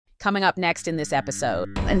coming up next in this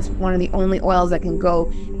episode. And it's one of the only oils that can go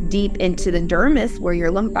deep into the dermis where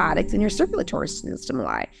your lymphatics and your circulatory system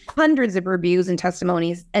lie. Hundreds of reviews and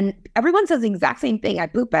testimonies, and everyone says the exact same thing. I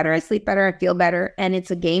poop better, I sleep better, I feel better, and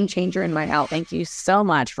it's a game changer in my health. Thank you so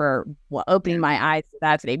much for opening my eyes to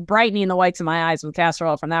that today, brightening the whites of my eyes with castor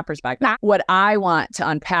oil from that perspective. What I want to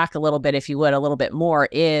unpack a little bit, if you would, a little bit more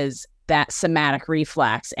is that somatic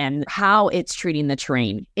reflex and how it's treating the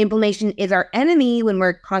terrain. Inflammation is our enemy when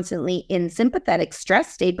we're constantly in sympathetic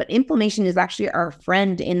stress state, but inflammation is actually our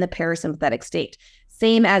friend in the parasympathetic state,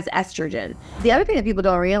 same as estrogen. The other thing that people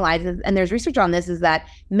don't realize is, and there's research on this, is that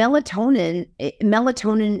melatonin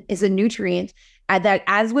is a nutrient that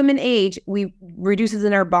as women age, we reduces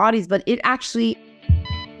in our bodies, but it actually...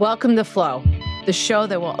 Welcome to Flow, the show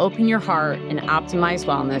that will open your heart and optimize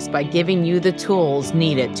wellness by giving you the tools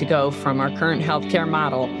needed to go from our current healthcare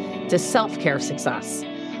model to self-care success.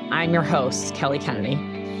 I'm your host, Kelly Kennedy,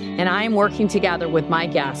 and I am working together with my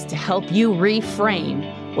guests to help you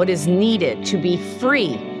reframe what is needed to be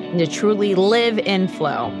free and to truly live in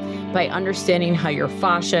flow by understanding how your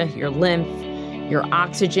fascia, your lymph, your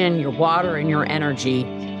oxygen, your water, and your energy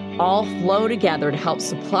all flow together to help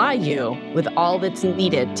supply you with all that's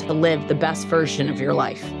needed to live the best version of your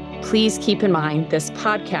life. Please keep in mind, this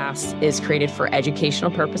podcast is created for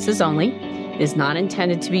educational purposes only. It is not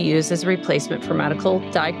intended to be used as a replacement for medical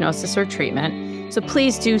diagnosis or treatment. So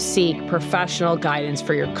please do seek professional guidance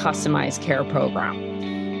for your customized care program.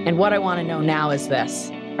 And what I want to know now is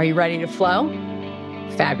this. Are you ready to flow?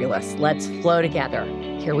 Fabulous. Let's flow together.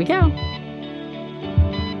 Here we go.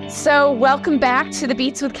 So welcome back to the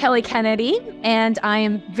Beats with Kelly Kennedy, and I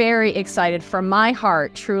am very excited from my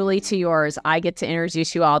heart, truly to yours. I get to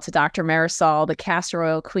introduce you all to Dr. Marisol, the castor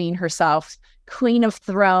oil queen herself, Queen of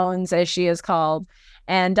Thrones, as she is called.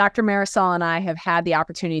 And Dr. Marisol and I have had the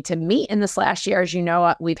opportunity to meet in this last year. As you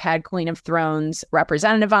know, we've had Queen of Thrones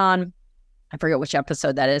representative on. I forget which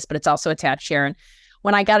episode that is, but it's also attached here. And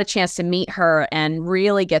when I got a chance to meet her and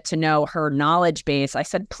really get to know her knowledge base, I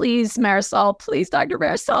said, please, Marisol, please, Dr.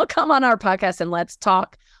 Marisol, come on our podcast and let's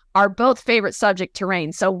talk our both favorite subject,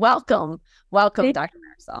 terrain. So welcome, Dr.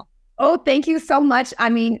 Marisol. Oh, thank you so much. I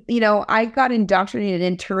mean, I got indoctrinated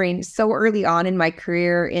in terrain so early on in my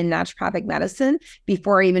career in naturopathic medicine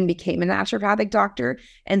before I even became a naturopathic doctor.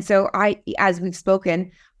 And so as we've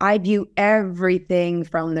spoken, I view everything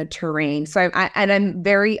from the terrain. So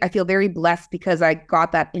I feel very blessed because I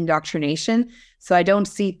got that indoctrination. So I don't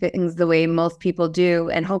see things the way most people do.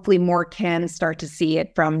 And hopefully more can start to see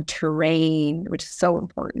it from terrain, which is so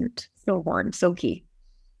important, so key.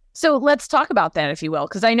 So let's talk about that, if you will,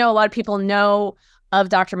 because I know a lot of people know of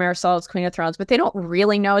Dr. Marisol as Queen of Thrones, but they don't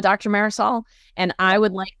really know Dr. Marisol. And I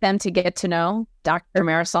would like them to get to know Dr.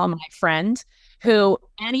 Marisol, my friend, who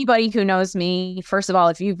anybody who knows me, first of all,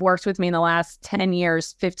 if you've worked with me in the last 10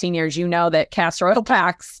 years, 15 years, you know that castor oil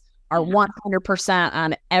packs are 100%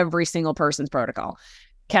 on every single person's protocol.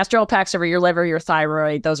 Castor oil packs over your liver, your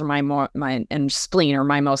thyroid, those are and spleen are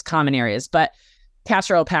my most common areas. But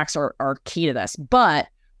castor oil packs are key to this. But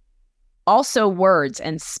also words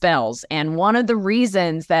and spells. And one of the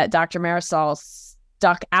reasons that Dr. Marisol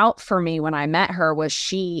stuck out for me when I met her was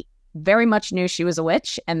she very much knew she was a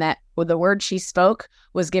witch and that the word she spoke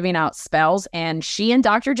was giving out spells. And she and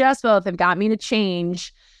Dr. Jess both have got me to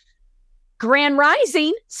change Grand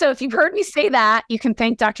Rising. So if you've heard me say that, you can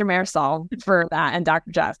thank Dr. Marisol for that and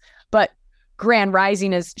Dr. Jess. But Grand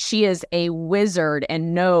Rising she is a wizard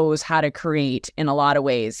and knows how to create in a lot of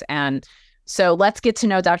ways. And so let's get to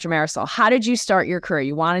know Dr. Marisol. How did you start your career?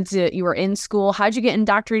 You were in school. How'd you get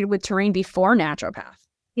indoctrinated with terrain before naturopath?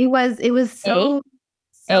 It was so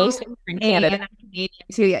in Canada.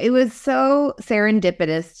 It was so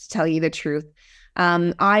serendipitous, to tell you the truth.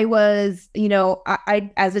 I was,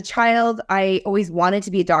 I as a child, I always wanted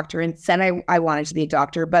to be a doctor and said I wanted to be a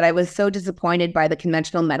doctor, but I was so disappointed by the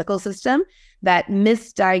conventional medical system that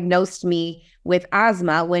misdiagnosed me with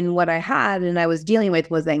asthma when what I had and I was dealing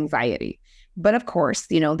with was anxiety. But of course,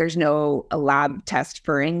 there's no lab test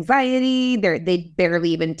for anxiety. They barely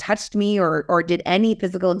even touched me or did any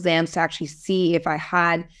physical exams to actually see if I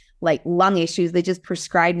had like lung issues. They just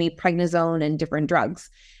prescribed me prednisone and different drugs.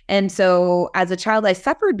 And so as a child, I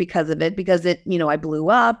suffered because of it, because I blew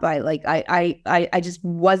up. I just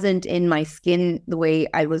wasn't in my skin the way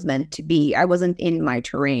I was meant to be. I wasn't in my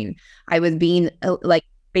terrain. I was being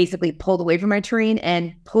basically pulled away from my terrain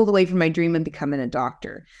and pulled away from my dream of becoming a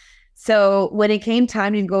doctor. So when it came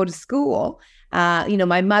time to go to school,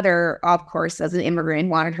 My mother, of course, as an immigrant,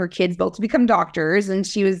 wanted her kids both to become doctors. And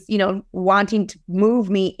she was, wanting to move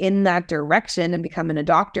me in that direction and becoming a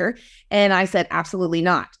doctor. And I said, absolutely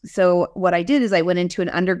not. So what I did is I went into an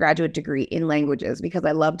undergraduate degree in languages because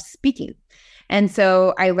I loved speaking. And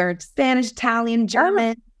so I learned Spanish, Italian,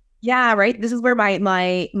 German. Yeah, right. This is where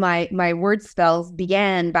my word spells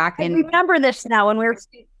began back in. I remember this now when we were.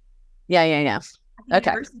 Yeah.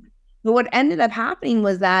 Okay. But what ended up happening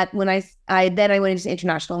was that when I went into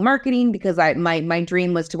international marketing because my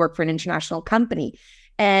dream was to work for an international company.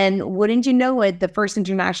 And wouldn't you know it, the first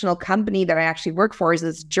international company that I actually worked for is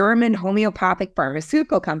this German homeopathic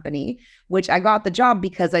pharmaceutical company, which I got the job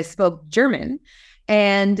because I spoke German,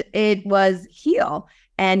 and it was Heal.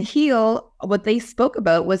 And Heal, what they spoke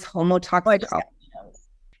about was homotoxicity.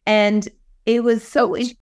 And it was so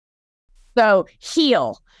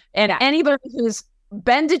Heal. And anybody who's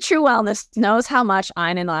been to True Wellness knows how much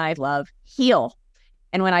Ayn and I love Heal.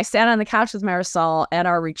 And when I sat on the couch with Marisol at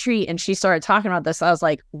our retreat and she started talking about this, I was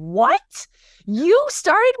like, what? You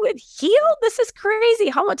started with Heal? This is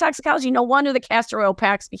crazy. Homotoxicology. No wonder the castor oil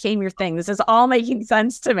packs became your thing. This is all making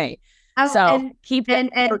sense to me. You started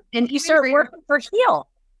working for Heal.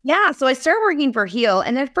 Yeah. So I started working for Heal.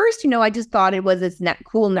 And at first, I just thought it was this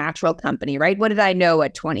cool natural company, right? What did I know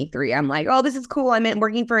at 23? I'm like, oh, this is cool. I'm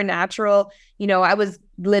working for a natural, I was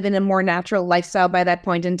living a more natural lifestyle by that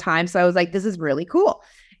point in time. So I was like, this is really cool.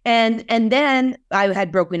 And then I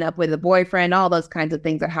had broken up with a boyfriend, all those kinds of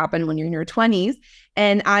things that happen when you're in your 20s.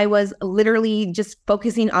 And I was literally just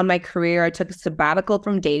focusing on my career. I took a sabbatical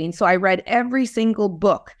from dating. So I read every single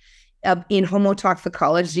book in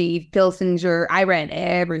homotoxicology, Pilsinger. I read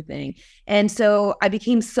everything. And so I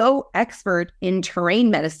became so expert in terrain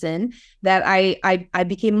medicine that I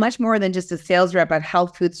became much more than just a sales rep at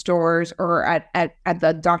health food stores or at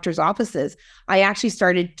the doctor's offices. I actually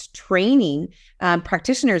started training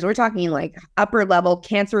practitioners. We're talking like upper level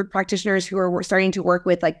cancer practitioners who were starting to work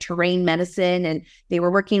with like terrain medicine, and they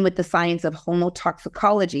were working with the science of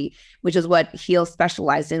homotoxicology, which is what Heal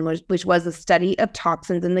specialized in, which was the study of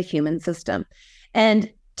toxins in the human system. And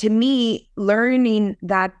to me, learning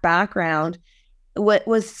that background, what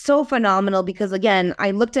was so phenomenal, because again,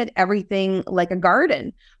 I looked at everything like a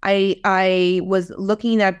garden. I was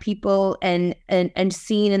looking at people and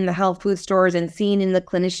seeing in the health food stores and seeing in the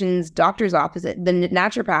clinicians, doctors' offices, the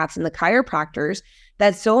naturopaths and the chiropractors,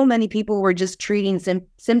 that so many people were just treating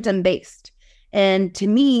symptom based. And to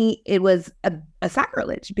me, it was a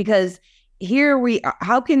sacrilege, because here we're an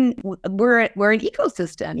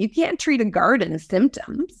ecosystem. You can't treat a garden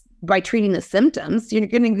symptoms by treating the symptoms. You're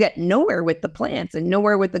going to get nowhere with the plants and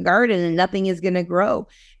nowhere with the garden, and nothing is going to grow.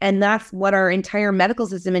 And that's what our entire medical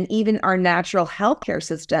system and even our natural healthcare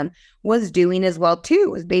system was doing as well too,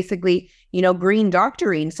 was basically, green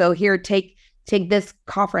doctoring. So here, take this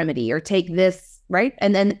cough remedy or take this, right?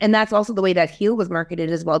 And that's also the way that Heal was marketed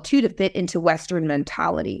as well too, to fit into Western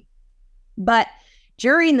mentality. But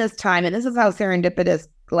during this time, and this is how serendipitous,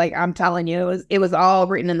 like I'm telling you, it was all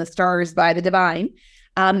written in the stars by the divine.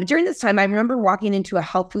 During this time, I remember walking into a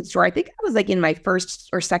health food store. I think I was like in my first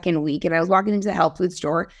or second week, and I was walking into the health food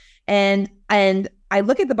store, and I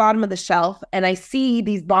look at the bottom of the shelf and I see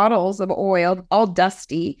these bottles of oil, all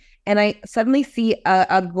dusty, and I suddenly see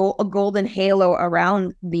a golden halo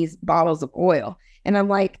around these bottles of oil, and I'm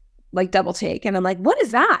like double take, and I'm like, what is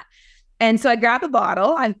that? And so I grabbed a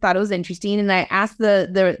bottle. I thought it was interesting, and I asked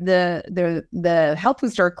the health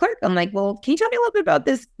food store clerk. I'm like, "Well, can you tell me a little bit about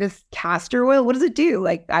this castor oil? What does it do?"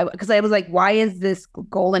 Because I was like, "Why is this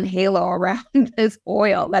golden halo around this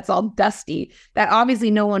oil that's all dusty that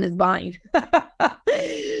obviously no one is buying?"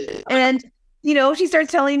 And she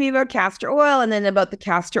starts telling me about castor oil and then about the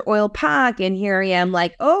castor oil pack. And here I am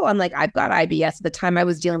like, I've got IBS. At the time I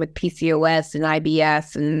was dealing with PCOS and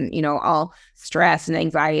IBS and, all stress and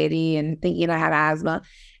anxiety and thinking I had asthma.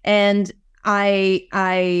 And I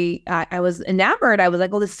was enamored. I was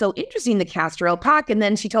like, this is so interesting, the castor oil pack. And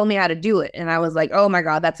then she told me how to do it. And I was like, oh my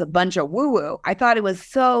God, that's a bunch of woo-woo. I thought it was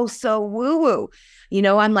so woo-woo.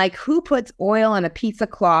 I'm like, who puts oil on a pizza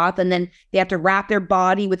cloth and then they have to wrap their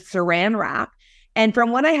body with saran wrap? And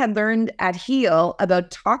from what I had learned at Heal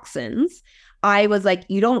about toxins, I was like,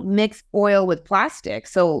 you don't mix oil with plastic.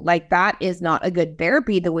 So like that is not a good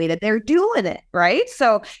therapy the way that they're doing it. Right.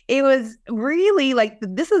 So it was really like,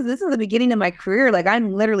 this is the beginning of my career. Like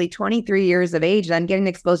I'm literally 23 years of age and I'm getting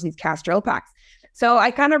exposed to these castor oil packs. So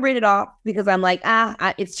I kind of read it off because I'm like,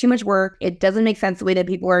 it's too much work. It doesn't make sense the way that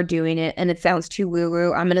people are doing it. And it sounds too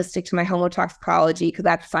woo-woo. I'm going to stick to my homotoxicology because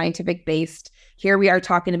that's scientific based. here we are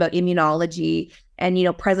talking about immunology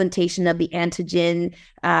and, presentation of the antigen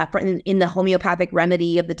in the homeopathic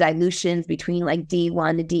remedy of the dilutions between like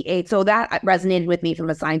D1 to D8. So that resonated with me from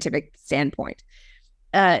a scientific standpoint.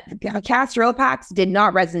 Castor packs did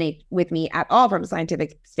not resonate with me at all from a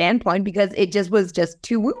scientific standpoint because it just was just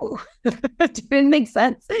too woo. It didn't make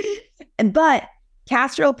sense. But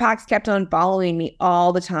Castor packs kept on following me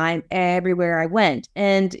all the time, everywhere I went.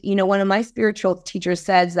 And, one of my spiritual teachers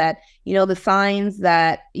says that, the signs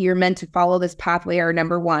that you're meant to follow this pathway are,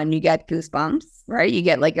 number one, you get goosebumps, right? You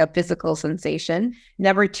get like a physical sensation.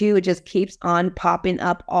 Number two, it just keeps on popping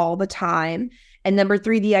up all the time. And number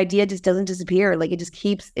three, the idea just doesn't disappear. Like it's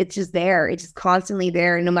just there. It's just constantly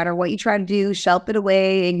there. And no matter what you try to do, shelf it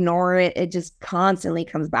away, ignore it, it just constantly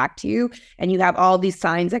comes back to you. And you have all these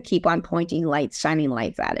signs that keep on pointing lights, shining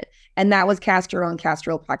lights at it. And that was Castor and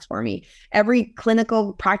Castor Plex for me. Every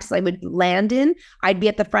clinical practice I would land in, I'd be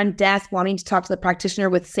at the front desk wanting to talk to the practitioner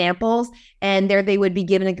with samples. And there they would be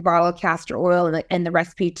given a bottle of castor oil and the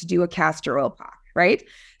recipe to do a castor oil pack, right?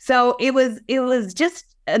 So it was just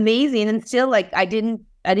amazing, and still like I didn't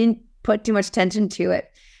put too much attention to it,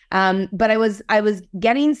 but I was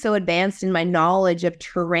getting so advanced in my knowledge of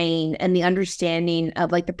terrain and the understanding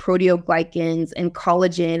of like the proteoglycans and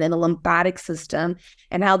collagen and the lymphatic system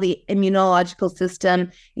and how the immunological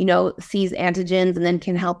system sees antigens and then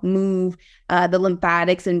can help move the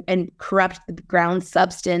lymphatics and corrupt the ground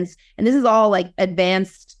substance. And this is all like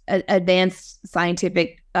advanced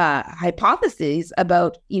scientific hypotheses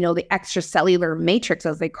about the extracellular matrix,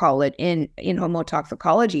 as they call it in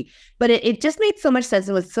homotoxicology. But it just made so much sense.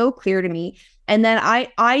 It was so clear to me. And then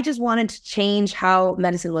I just wanted to change how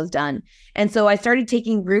medicine was done. And so I started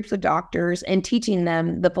taking groups of doctors and teaching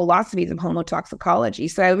them the philosophies of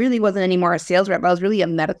homotoxicology. So I really wasn't anymore a sales rep. I was really a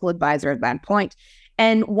medical advisor at that point.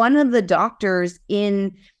 And one of the doctors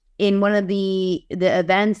in one of the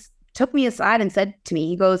events took me aside and said to me,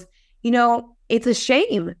 he goes, it's a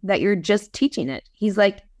shame that you're just teaching it. He's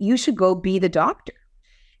like, you should go be the doctor.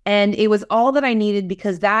 And it was all that I needed,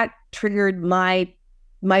 because that triggered my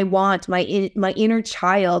want, my inner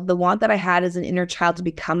child, the want that I had as an inner child to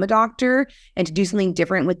become a doctor and to do something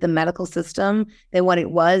different with the medical system than what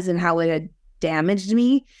it was and how it had damaged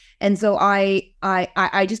me. And so I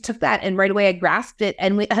just took that, and right away I grasped it.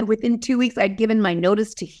 And within 2 weeks, I'd given my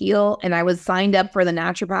notice to heal, and I was signed up for the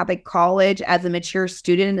naturopathic college as a mature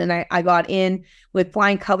student. And I got in with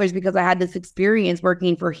flying colors because I had this experience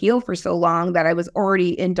working for Heal for so long that I was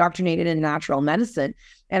already indoctrinated in natural medicine.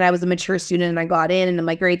 And I was a mature student, and I got in, and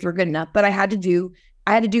my grades were good enough, but I had to do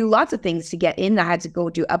lots of things to get in. I had to go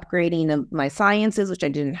do upgrading of my sciences, which I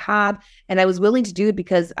didn't have. And I was willing to do it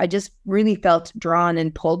because I just really felt drawn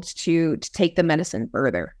and pulled to take the medicine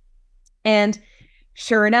further. And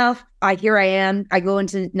sure enough, here I am. I go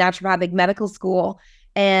into naturopathic medical school,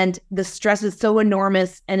 and the stress is so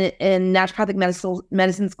enormous. And naturopathic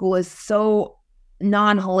medicine school is so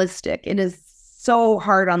non-holistic. It is so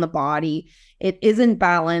hard on the body. It isn't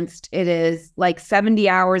balanced. It is like 70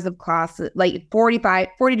 hours of classes, like 40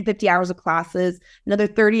 to 50 hours of classes, another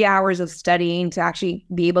 30 hours of studying to actually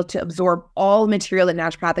be able to absorb all the material that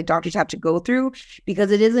naturopathic doctors have to go through,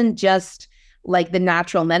 because it isn't just like the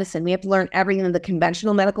natural medicine. We have to learn everything that the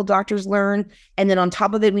conventional medical doctors learn. And then on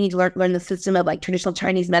top of it, we need to learn the system of like traditional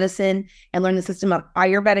Chinese medicine, and learn the system of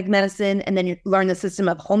Ayurvedic medicine. And then you learn the system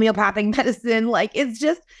of homeopathic medicine. Like it's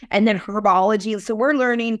just, and then herbology. So we're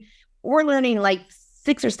learning like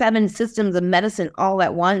 6 or 7 systems of medicine all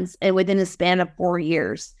at once, and within a span of 4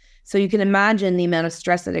 years. So you can imagine the amount of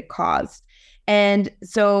stress that it caused. And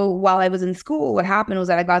so while I was in school, what happened was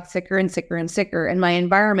that I got sicker and sicker and sicker, and my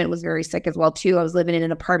environment was very sick as well too. I was living in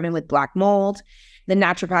an apartment with black mold. The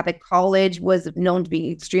naturopathic college was known to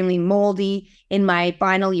be extremely moldy. In my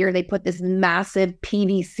final year, they put this massive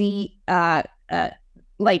PVC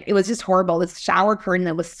like it was just horrible. This shower curtain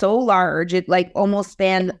that was so large, it like almost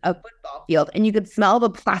spanned a football field, and you could smell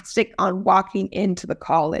the plastic on walking into the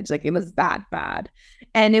college. Like it was that bad.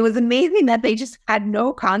 And it was amazing that they just had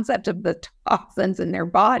no concept of the toxins in their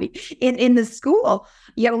body in the school,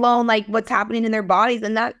 yet alone like what's happening in their bodies.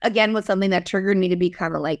 And that again was something that triggered me to be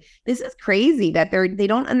kind of like, this is crazy that they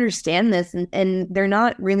don't understand this, and they're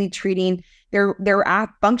not really treating. They're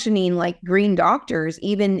functioning like green doctors,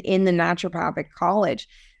 even in the naturopathic college.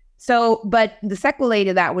 So, but the sequelae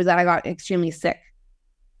to that was that I got extremely sick.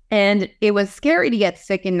 And it was scary to get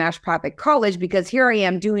sick in naturopathic college, because here I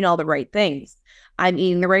am doing all the right things. I'm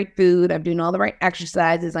eating the right food. I'm doing all the right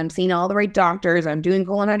exercises. I'm seeing all the right doctors. I'm doing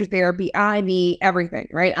colon hydrotherapy, IV, everything,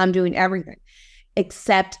 right? I'm doing everything,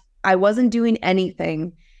 except I wasn't doing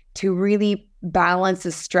anything to really balance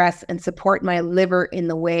the stress and support my liver in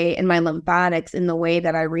the way and my lymphatics in the way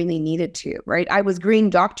that I really needed to, right? I was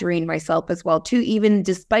green doctoring myself as well too, even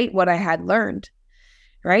despite what I had learned,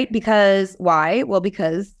 right? Because why? Well,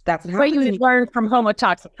 because that's what What you happens. had learned from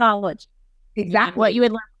homotoxicology. Exactly. What you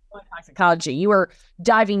had learned from homotoxicology. You were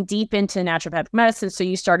diving deep into naturopathic medicine. So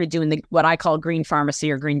you started doing what I call green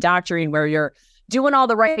pharmacy or green doctoring, where you're doing all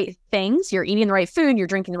the right things. You're eating the right food. You're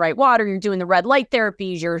drinking the right water. You're doing the red light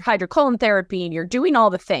therapies, your hydrocolon therapy, and you're doing all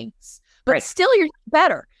the things. But still, you're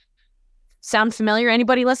better. Sound familiar?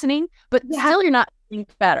 Anybody listening? But still, you're not getting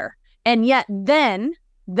better. And yet, then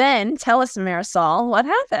tell us, Marisol, what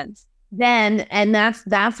happens? And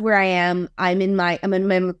that's where I am. I'm in my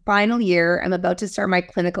final year. I'm about to start my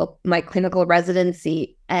clinical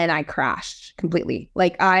residency, and I crashed completely.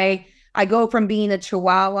 Like I go from being a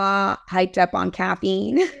chihuahua hyped up on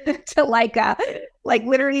caffeine to like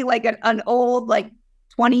literally like an old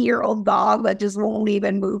 20-year-old dog that just won't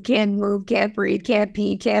even move, can't breathe, can't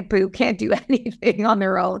pee, can't poop, can't do anything on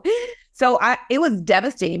their own. So it was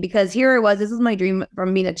devastating because here it was, this was my dream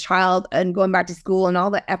from being a child and going back to school and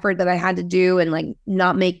all the effort that I had to do and like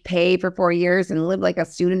not make pay for 4 years and live like a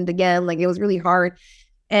student again. Like it was really hard.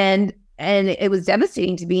 And it was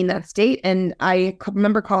devastating to be in that state. And I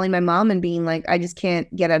remember calling my mom and being like, I just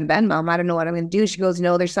can't get out of bed, Mom. I don't know what I'm going to do. She goes,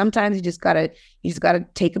 no, there's sometimes you just gotta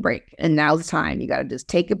take a break. And now's the time. You got to just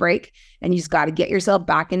take a break and you just got to get yourself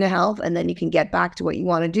back into health. And then you can get back to what you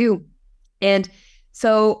want to do. And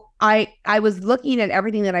so I was looking at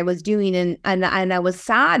everything that I was doing and I was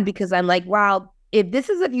sad because I'm like, wow, if this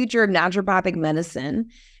is the future of naturopathic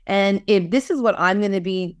medicine and if this is what I'm going to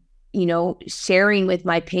be, sharing with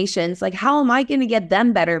my patients, like how am I going to get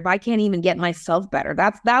them better if I can't even get myself better?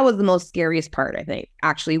 That was the most scariest part, I think,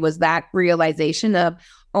 actually, was that realization of,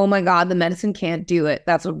 oh my God, the medicine can't do it.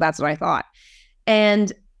 That's what I thought.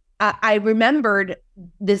 And I remembered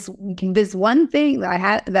this one thing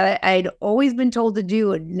that I'd always been told to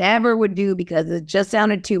do and never would do because it just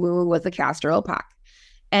sounded too woo was the castor oil pack.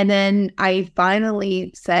 And then I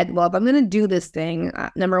finally said, well, if I'm going to do this thing,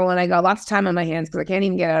 number one, I got lots of time on my hands because I can't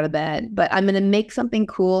even get out of bed, but I'm going to make something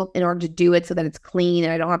cool in order to do it so that it's clean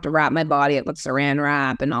and I don't have to wrap my body up with saran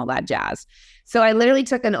wrap and all that jazz. So I literally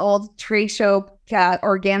took an old trade show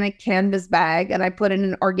organic canvas bag and I put in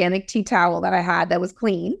an organic tea towel that I had that was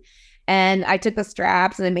clean. And I took the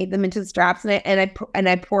straps and I made them into the straps and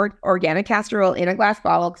I poured organic castor oil in a glass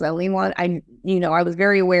bottle because I was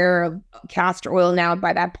very aware of castor oil now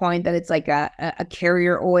by that point that it's like a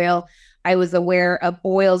carrier oil. I was aware of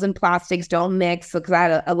oils and plastics don't mix because I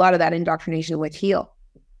had a lot of that indoctrination with HEAL.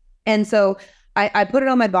 And so I put it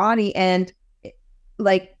on my body and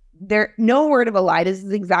no word of a lie, this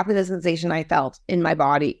is exactly the sensation I felt in my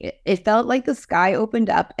body. It felt like the sky opened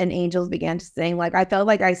up and angels began to sing. Like I felt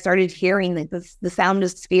like I started hearing the sound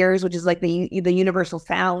of spheres, which is like the universal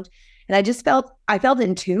sound. And I felt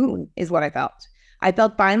in tune is what I felt. I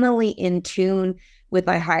felt finally in tune with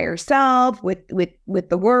my higher self, with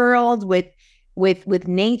the world, with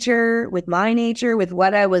nature, with my nature, with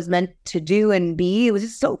what I was meant to do and be. It was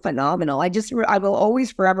just so phenomenal. I will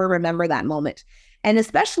always forever remember that moment. And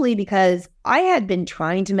especially because I had been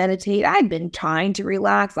trying to meditate, I'd been trying to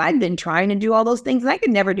relax, I'd been trying to do all those things, and I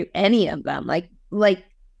could never do any of them. Like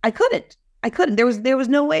I couldn't. There was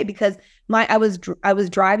no way because I was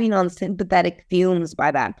driving on sympathetic fumes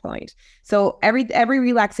by that point. So every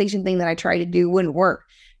relaxation thing that I tried to do wouldn't work.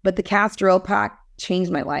 But the castor oil pack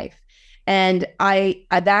changed my life. And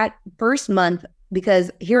that first month,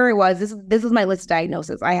 because here I was, this is my list of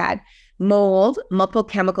diagnosis. I had mold, multiple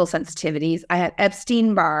chemical sensitivities. I had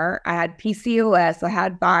Epstein-Barr. I had PCOS. I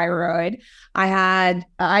had thyroid. I had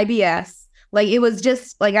IBS. Like it was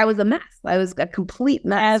just like I was a mess. I was a complete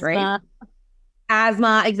mess, right?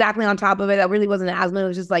 Asthma, exactly on top of it. That really wasn't asthma. It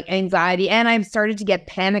was just like anxiety. And I started to get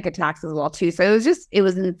panic attacks as well too. So it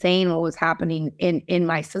was insane what was happening in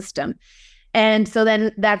my system. And so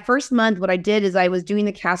then that first month, what I did is I was doing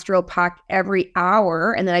the castor oil pack every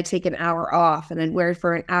hour, and then I'd take an hour off and I'd wear it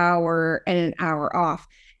for an hour and an hour off.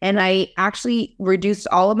 And I actually reduced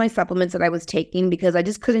all of my supplements that I was taking because I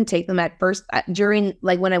just couldn't take them at first. During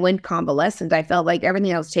when I went convalescent, I felt like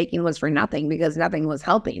everything I was taking was for nothing because nothing was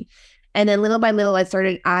helping. And then little by little, I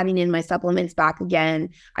started adding in my supplements back again.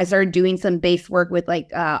 I started doing some base work with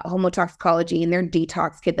homotoxicology and their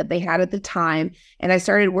detox kit that they had at the time. And I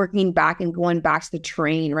started working back and going back to the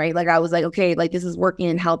train, right? Like I was like, okay, like this is working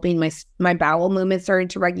and helping. My bowel movement started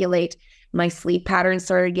to regulate. My sleep patterns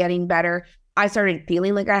started getting better. I started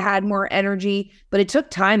feeling like I had more energy, but it took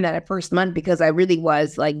time that first month because I really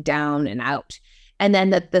was like down and out. And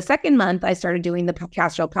then the second month, I started doing the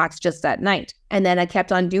Castor packs just at night. And then I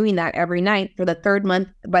kept on doing that every night for the third month.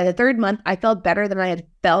 By the third month, I felt better than I had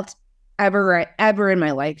felt ever in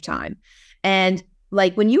my lifetime. And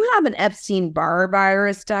like when you have an Epstein-Barr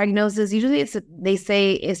virus diagnosis, usually they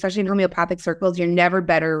say, especially in homeopathic circles, you're never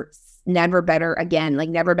better again, like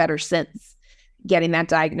never better since getting that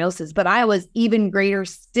diagnosis. But I was even greater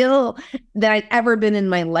still than I'd ever been in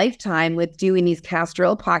my lifetime with doing these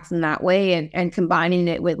Castor packs in that way and combining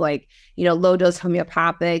it with like, low dose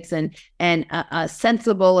homeopathics and a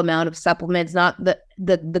sensible amount of supplements, not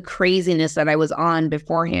the craziness that I was on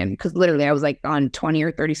beforehand. Because literally I was like on 20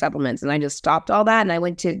 or 30 supplements and I just stopped all that. And I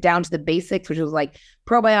went down to the basics, which was like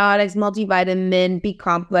probiotics, multivitamin, B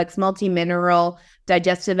complex, multi-mineral,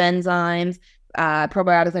 digestive enzymes,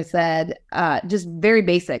 probiotics, I said, just very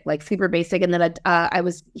basic, like super basic. And then I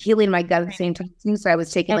was healing my gut at the same time too. So I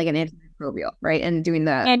was taking like an antimicrobial, right? And doing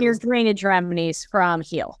and your drainage remedies from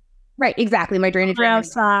Heal. Right, exactly. My drainage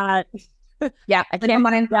remedies. Yeah. I can't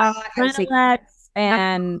mind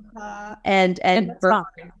and I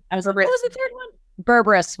was like, what was the third one?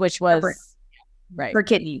 Berberis, which was right for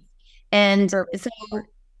kidneys. And so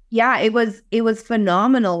yeah, it was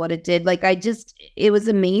phenomenal what it did. Like it was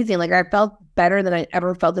amazing. Like I felt better than I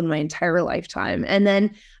ever felt in my entire lifetime. And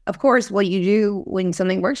then of course, what you do when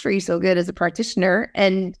something works for you so good as a practitioner.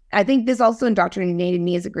 And I think this also indoctrinated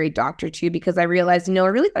me as a great doctor too, because I realized, I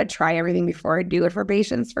really got to try everything before I do it for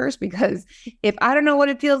patients first, because if I don't know what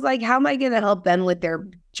it feels like, how am I going to help them with their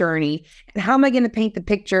journey? And how am I going to paint the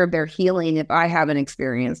picture of their healing if I haven't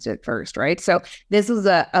experienced it first, right? So this was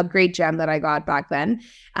a great gem that I got back then.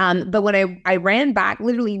 But when I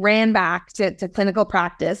literally ran back to clinical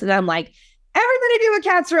practice, and I'm like, everybody do a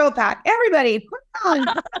Castor pack. Everybody, come on.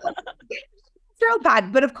 Castor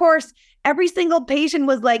pack. But of course, every single patient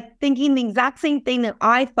was like thinking the exact same thing that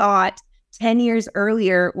I thought 10 years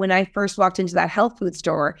earlier when I first walked into that health food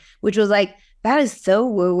store, which was like, that is so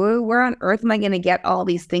woo-woo. Where on earth am I going to get all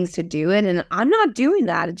these things to do it? And I'm not doing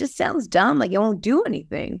that. It just sounds dumb. Like it won't do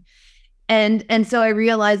anything. And so I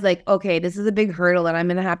realized like, okay, this is a big hurdle that I'm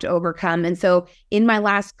going to have to overcome. And so in my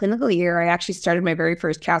last clinical year, I actually started my very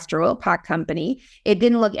first castor oil pack company. It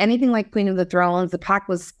didn't look anything like Queen of the Thrones. The pack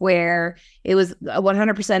was square. It was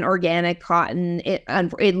 100% organic cotton.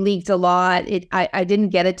 It leaked a lot. I didn't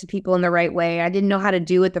get it to people in the right way. I didn't know how to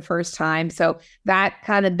do it the first time. So that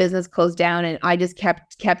kind of business closed down, and I just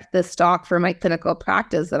kept the stock for my clinical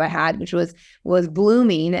practice that I had, which was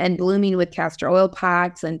blooming with castor oil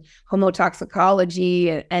packs and homotoxicology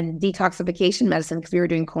and detoxification medicine, because we were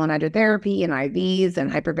doing colon hydrotherapy and IVs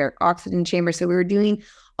and hyperbaric oxygen chambers. So we were doing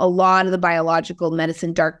a lot of the biological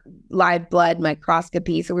medicine, dark live blood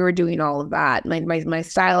microscopy. So we were doing all of that. My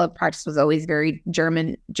style of practice was always very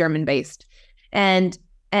German based. And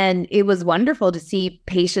it was wonderful to see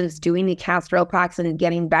patients doing the castor oil packs and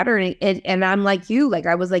getting better. And I'm like you, like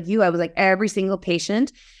I was like every single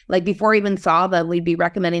patient, like before I even saw them, we'd be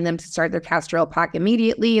recommending them to start their castor oil pack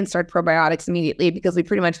immediately and start probiotics immediately, because we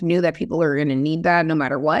pretty much knew that people were going to need that no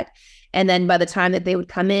matter what. And then by the time that they would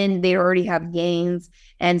come in, they already have gains.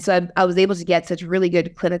 And so I was able to get such really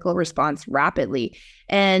good clinical response rapidly.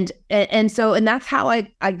 And that's how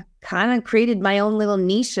I kind of created my own little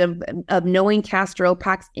niche of knowing castor oil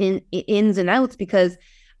packs ins and outs, because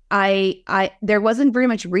there wasn't very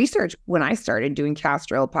much research when I started doing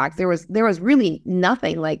castor oil packs. There was really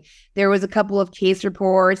nothing. Like there was a couple of case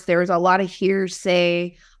reports. There was a lot of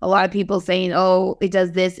hearsay, a lot of people saying, oh, it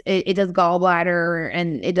does this, it does gallbladder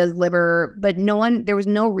and it does liver, but there was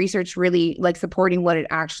no research really like supporting what it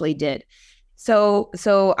actually did. So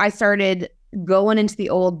I started going into the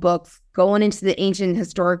old books, going into the ancient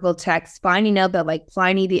historical texts, finding out that like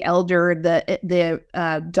Pliny the Elder, the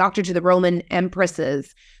doctor to the Roman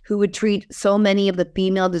empresses, who would treat so many of the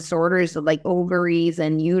female disorders of like ovaries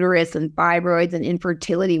and uterus and fibroids and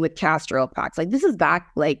infertility with castor oil packs. Like this is back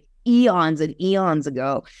like eons and eons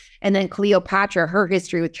ago. And then Cleopatra, her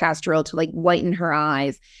history with castor oil to like whiten her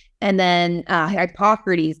eyes. And then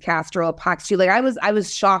Hippocrates, castor oil packs too. Like I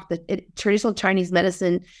was shocked that traditional Chinese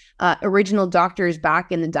medicine, original doctors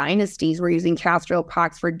back in the dynasties were using castor oil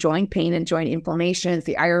packs for joint pain and joint inflammations.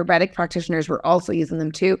 The Ayurvedic practitioners were also using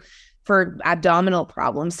them too for abdominal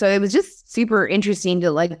problems. So it was just super interesting to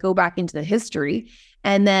like go back into the history,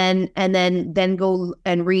 and then go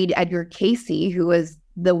and read Edgar Casey, who was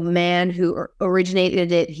the man who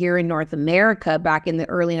originated it here in North America back in the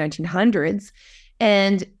early 1900s.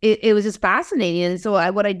 And it was just fascinating. And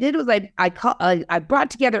so what I did was I brought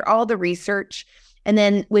together all the research, and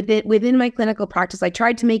then within my clinical practice, I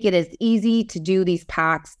tried to make it as easy to do these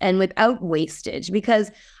packs and without wastage,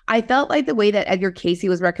 because I felt like the way that Edgar Casey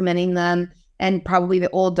was recommending them and probably the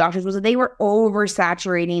old doctors was that they were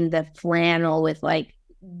oversaturating the flannel with like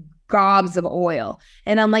gobs of oil.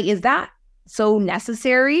 And I'm like, is that so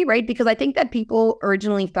necessary? Right? Because I think that people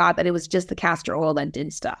originally thought that it was just the castor oil that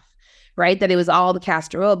did stuff, right? That it was all the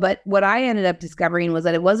castor oil. But what I ended up discovering was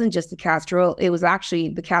that it wasn't just the castor oil, it was actually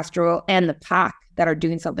the castor oil and the pack that are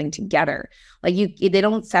doing something together. Like they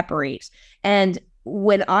don't separate. And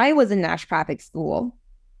when I was in naturopathic school,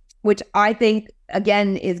 which I think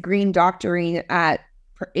again is green doctoring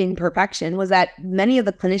in perfection, was that many of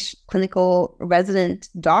the clinical resident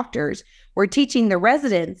doctors were teaching the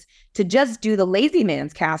residents to just do the lazy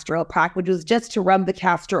man's castor oil pack, which was just to rub the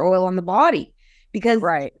castor oil on the body. Because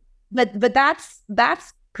right. But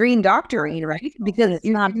that's green doctoring, right? Because it's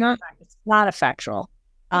not effectual.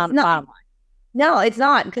 Bottom line. No, it's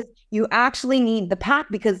not, because you actually need the pack,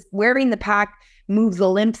 because wearing the pack moves the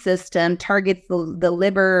lymph system, targets the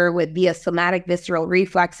liver via somatic visceral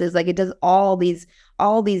reflexes. Like it does all these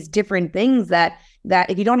different things that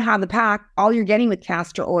if you don't have the pack, all you're getting with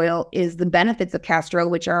castor oil is the benefits of castor oil,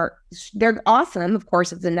 which they're awesome. Of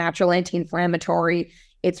course, it's a natural anti-inflammatory.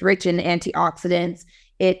 It's rich in antioxidants.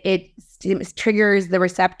 It triggers the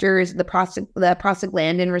receptors, the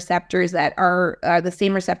prostaglandin receptors that are the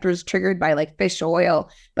same receptors triggered by like fish oil,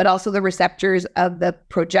 but also the receptors of the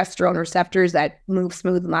progesterone receptors that move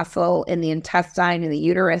smooth muscle in the intestine, in the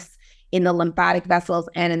uterus, in the lymphatic vessels,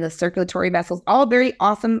 and in the circulatory vessels. All very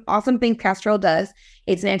awesome things castor oil does.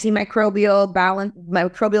 It's an microbial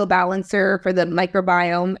balancer for the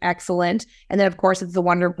microbiome. Excellent. And then of course it's the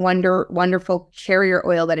wonderful carrier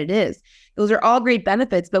oil that it is. Those are all great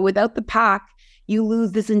benefits, but without the pack, you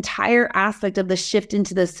lose this entire aspect of the shift from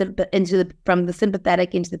the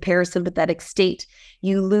sympathetic into the parasympathetic state.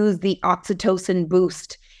 You lose the oxytocin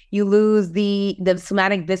boost. You lose the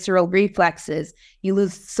somatic visceral reflexes. You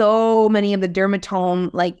lose so many of the dermatome,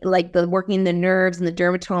 like the working the nerves and the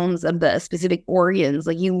dermatomes of the specific organs.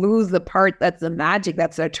 Like you lose the part that's the magic,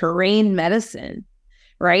 that's a terrain medicine,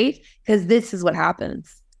 right? Because this is what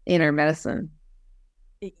happens in our medicine.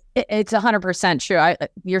 It's 100% true.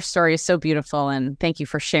 Your story is so beautiful, and thank you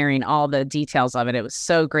for sharing all the details of it. It was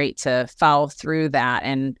so great to follow through that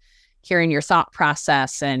and hearing your thought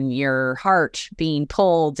process and your heart being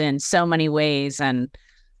pulled in so many ways. And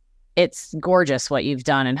it's gorgeous what you've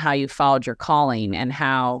done and how you followed your calling, and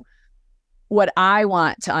how what I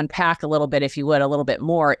want to unpack a little bit, if you would, a little bit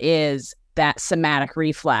more, is that somatic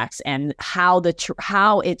reflex and how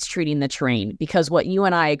how it's treating the terrain. Because what you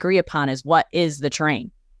and I agree upon is what is the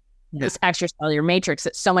terrain. This extracellular matrix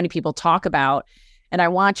that so many people talk about. And I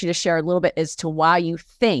want you to share a little bit as to why you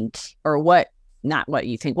think, or not what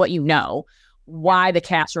you think, what you know, why the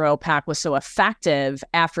castor oil pack was so effective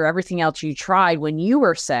after everything else you tried when you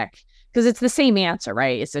were sick. Because it's the same answer,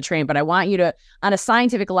 right? It's the terrain. But I want you to, on a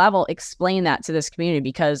scientific level, explain that to this community,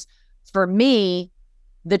 because for me,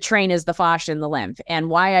 the terrain is the fascia and the lymph. And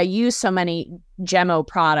why I use so many Gemo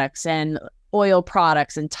products and oil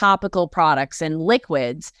products and topical products and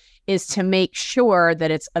liquids is to make sure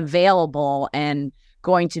that it's available and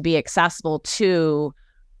going to be accessible to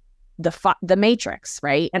the matrix,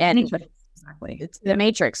 right? And exactly, it's the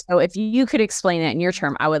matrix. So if you could explain it in your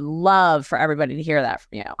term, I would love for everybody to hear that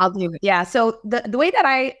from you. I'll do it. Yeah. So the way that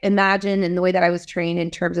I imagine and the way that I was trained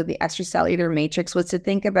in terms of the extracellular matrix was to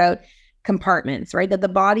think about compartments, right? That the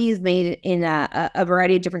body is made in a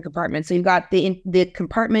variety of different compartments. So you've got the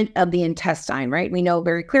compartment of the intestine, right? We know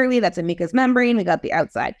very clearly that's a mucous membrane. We got the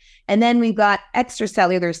outside. And then we've got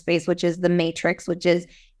extracellular space, which is the matrix, which is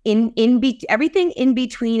everything in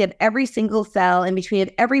between of every single cell, in between of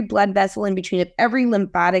every blood vessel, in between of every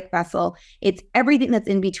lymphatic vessel. It's everything that's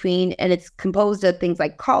in between, and it's composed of things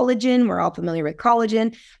like collagen. We're all familiar with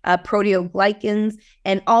collagen, proteoglycans,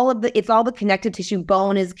 and it's all the connective tissue.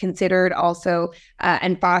 Bone is considered also,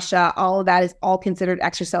 and fascia. All of that is all considered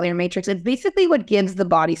extracellular matrix. It's basically what gives the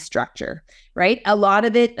body structure, right? A lot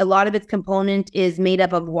of its component is made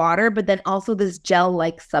up of water, but then also this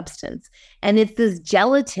gel-like substance. And it's this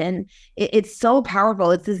gelatin. It's so powerful.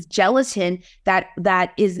 It's this gelatin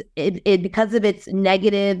that is because of its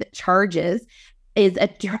negative charges,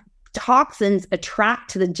 toxins attract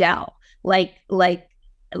to the gel, like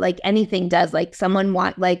anything does. Like someone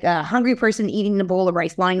like a hungry person eating a bowl of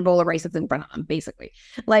rice, wanting a bowl of rice that's in front of them, basically.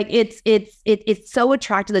 Like it's so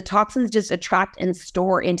attractive. The toxins just attract and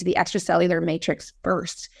store into the extracellular matrix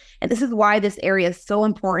first. And this is why this area is so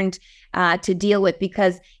important to deal with,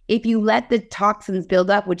 because if you let the toxins build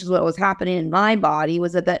up, which is what was happening in my body,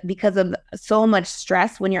 was that because of so much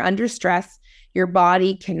stress, when you're under stress, your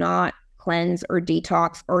body cannot cleanse or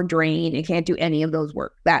detox or drain. It can't do any of those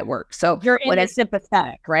work. So you're in the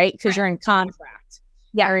sympathetic, right? Because you're in contract.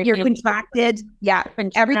 Yeah, you're contracted. Yeah,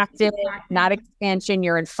 contracted, not expansion.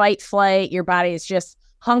 You're in fight, flight. Your body is just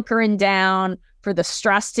hunkering down for the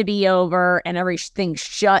stress to be over and everything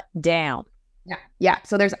shut down. Yeah. Yeah.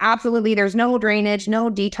 So there's no drainage,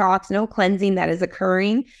 no detox, no cleansing that is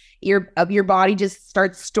occurring. Your body just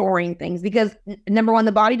starts storing things because number one,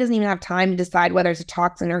 the body doesn't even have time to decide whether it's a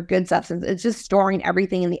toxin or a good substance. It's just storing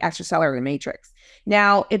everything in the extracellular matrix.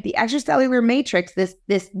 Now, if the extracellular matrix,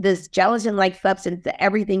 this gelatin-like substance,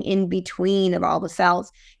 everything in between of all the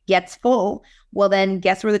cells gets full, well, then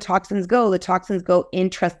guess where the toxins go? The toxins go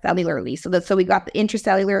intracellularly. So we got the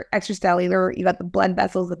intracellular, extracellular, you got the blood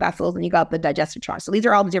vessels, and you got the digestive tract. So these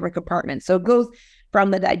are all the different compartments. So it goes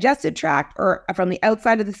from the digestive tract or from the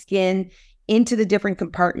outside of the skin into the different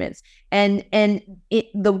compartments. And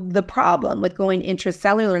the problem with going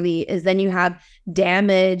intracellularly is then you have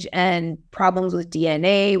damage and problems with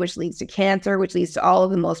DNA, which leads to cancer, which leads to all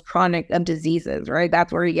of the most chronic of diseases, right?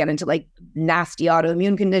 That's where you get into like nasty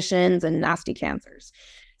autoimmune conditions and nasty cancers.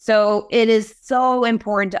 So it is so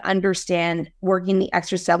important to understand working the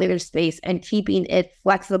extracellular space and keeping it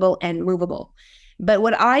flexible and movable. But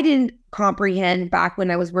what I didn't comprehend back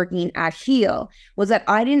when I was working at Heal was that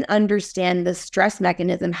I didn't understand the stress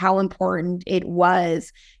mechanism, how important it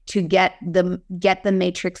was to get the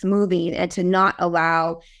matrix moving and to not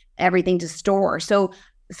allow everything to store. So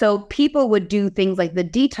people would do things like the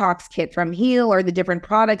detox kit from Heal or the different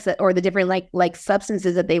products or the different like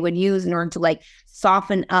substances that they would use in order to like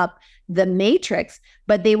soften up the matrix,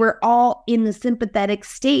 but they were all in the sympathetic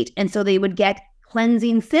state. And so they would get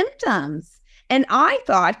cleansing symptoms. And I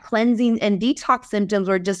thought cleansing and detox symptoms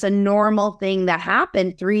were just a normal thing that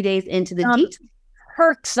happened 3 days into the detox.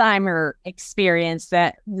 Herxheimer experience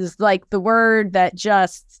that is like the word that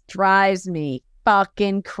just drives me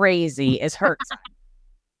fucking crazy is Herxheimer.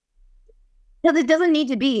 Because it doesn't need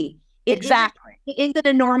to be. Exactly. It isn't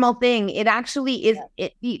a normal thing. It actually is.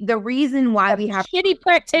 The reason why we have shitty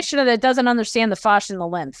practitioner that doesn't understand the fascia and the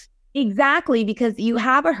lymph. Exactly, because you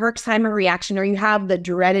have a Herxheimer reaction or you have the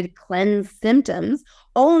dreaded cleanse symptoms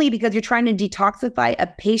only because you're trying to detoxify a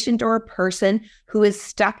patient or a person who is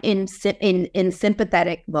stuck in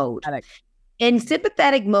sympathetic mode. In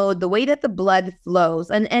sympathetic mode, the way that the blood flows,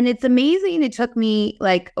 and it's amazing. It took me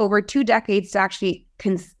like over 2 decades to actually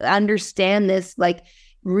understand this like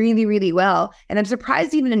really, really well. And I'm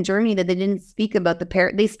surprised even in Germany that they didn't speak about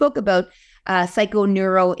they spoke about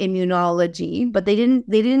psychoneuroimmunology, but they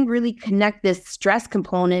didn't really connect this stress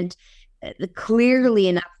component clearly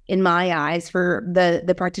enough in my eyes for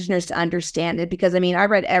the practitioners to understand it. Because I mean, I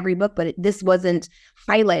read every book, but this wasn't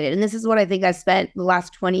highlighted. And this is what I think I spent the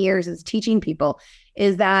last 20 years is teaching people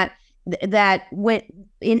is that when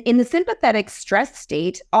in the sympathetic stress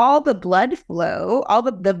state, all the blood flow, all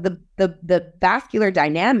the vascular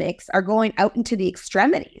dynamics are going out into the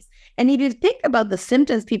extremities. And if you think about the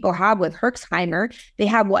symptoms people have with Herxheimer, they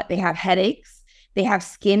have what? They have headaches, they have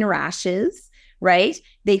skin rashes, right?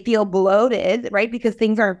 They feel bloated, right? Because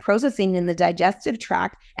things aren't processing in the digestive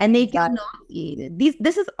tract and they get nauseated.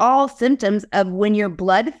 This is all symptoms of when your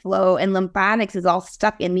blood flow and lymphatics is all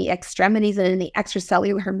stuck in the extremities and in the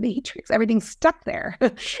extracellular matrix. Everything's stuck there.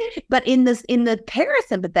 But in the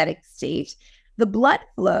parasympathetic state, the blood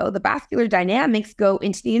flow, the vascular dynamics go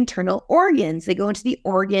into the internal organs. They go into the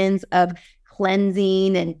organs of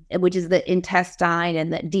cleansing, and which is the intestine,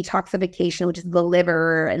 and the detoxification, which is the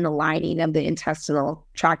liver and the lining of the intestinal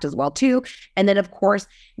tract as well too. And then of course,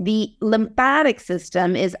 the lymphatic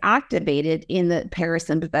system is activated in the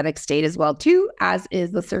parasympathetic state as well too, as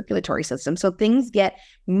is the circulatory system. So things get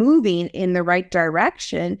moving in the right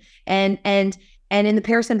direction, and in the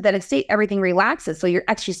parasympathetic state, everything relaxes. So your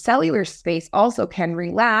extracellular space also can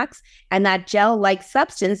relax. And that gel-like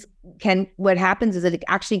substance what happens is that it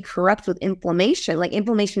actually corrupts with inflammation. Like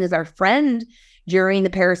inflammation is our friend during the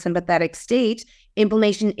parasympathetic state.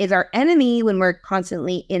 Inflammation is our enemy when we're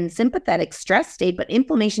constantly in sympathetic stress state, but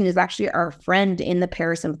inflammation is actually our friend in the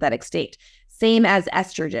parasympathetic state. Same as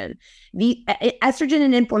estrogen. The estrogen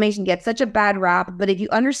and inflammation get such a bad rap, but if you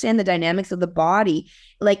understand the dynamics of the body,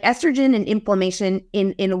 like estrogen and inflammation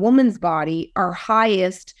in a woman's body are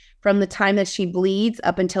highest from the time that she bleeds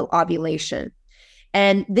up until ovulation.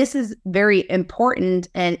 And this is very important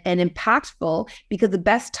and impactful because the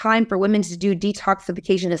best time for women to do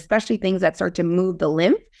detoxification, especially things that start to move the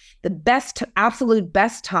lymph, the absolute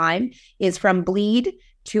best time is from bleed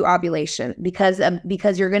to ovulation because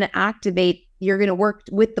you're going to activate, you're going to work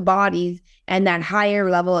with the bodies and that higher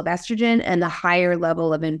level of estrogen and the higher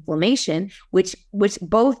level of inflammation, which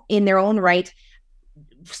both in their own right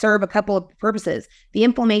serve a couple of purposes. The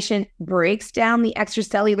inflammation breaks down the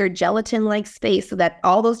extracellular gelatin-like space so that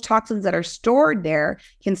all those toxins that are stored there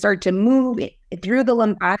can start to move through the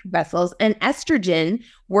lymphatic vessels. And estrogen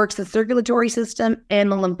works the circulatory system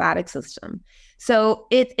and the lymphatic system. So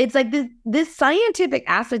it's like this scientific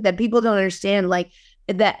aspect that people don't understand, like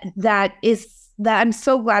that I'm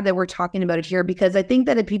so glad that we're talking about it here, because I think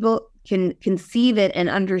that if people can conceive it and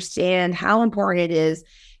understand how important it is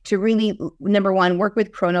to really, number one, work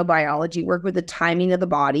with chronobiology, work with the timing of the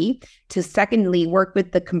body, to secondly, work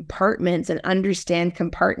with the compartments and understand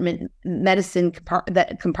compartments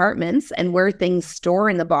and where things store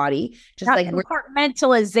in the body. Just Not like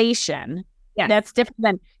compartmentalization. Yeah. That's different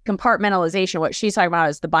than compartmentalization. What she's talking about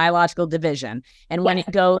is the biological division. And when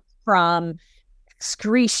it goes from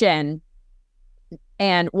excretion,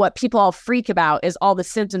 and what people all freak about is all the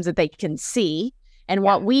symptoms that they can see. And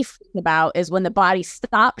what we freak about is when the body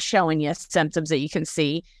stops showing you symptoms that you can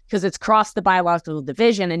see, because it's crossed the biological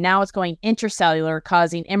division and now it's going intercellular,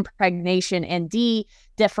 causing impregnation and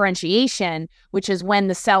de-differentiation, which is when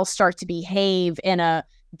the cells start to behave in a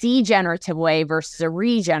degenerative way versus a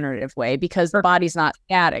regenerative way, because the body's not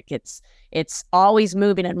static. It's always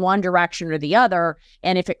moving in one direction or the other.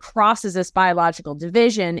 And if it crosses this biological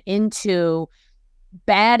division into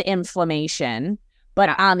bad inflammation,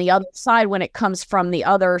 but on the other side, when it comes from the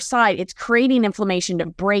other side, it's creating inflammation to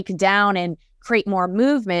break down and create more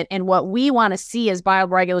movement. And what we want to see as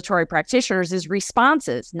bioregulatory practitioners is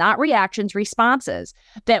responses, not reactions, responses.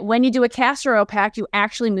 That when you do a Castor oil pack, you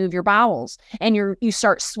actually move your bowels and you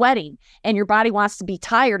start sweating and your body wants to be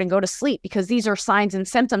tired and go to sleep, because these are signs and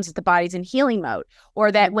symptoms that the body's in healing mode.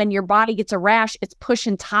 Or that when your body gets a rash, it's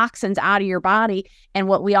pushing toxins out of your body. And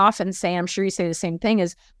what we often say, I'm sure you say the same thing,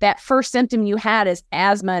 is that first symptom you had is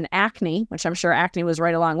asthma and acne, which I'm sure acne was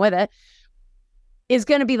right along with it, is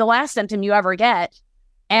going to be the last symptom you ever get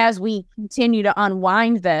as we continue to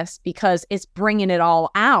unwind this, because it's bringing it all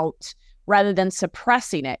out rather than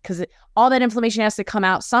suppressing it, because all that inflammation has to come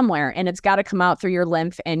out somewhere, and it's got to come out through your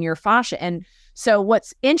lymph and your fascia. And so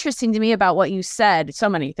what's interesting to me about what you said, so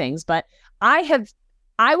many things, but I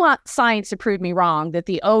want science to prove me wrong that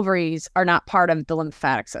the ovaries are not part of the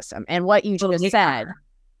lymphatic system. And what you just said,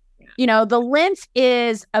 the lymph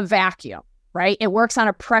is a vacuum. Right? It works on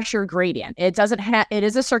a pressure gradient. It doesn't have, it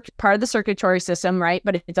is a part of the circulatory system, right?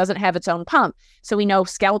 But it doesn't have its own pump. So we know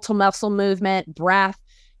skeletal muscle movement, breath,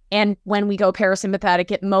 and when we go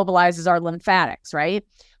parasympathetic, it mobilizes our lymphatics, right?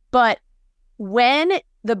 But when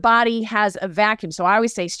the body has a vacuum, so I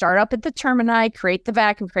always say start up at the termini, create the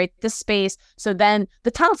vacuum, create the space, so then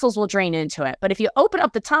the tonsils will drain into it. But if you open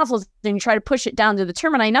up the tonsils and you try to push it down to the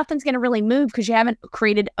termini, nothing's going to really move because you haven't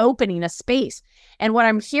created opening, a space. And what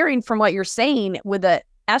I'm hearing from what you're saying with the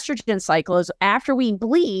estrogen cycle is after we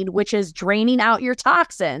bleed, which is draining out your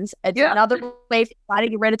toxins, it's another way for the body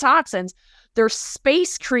to get rid of toxins. There's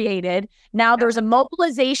space created. Now there's a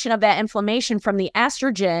mobilization of that inflammation from the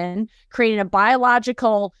estrogen, creating a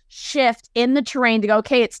biological shift in the terrain to go,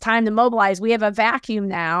 okay, it's time to mobilize. We have a vacuum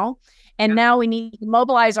now. And now we need to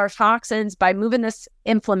mobilize our toxins by moving this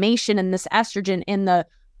inflammation and this estrogen in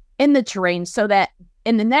the terrain, so that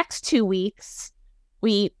in the next 2 weeks,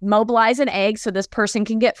 we mobilize an egg so this person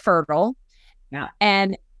can get fertile. Yeah.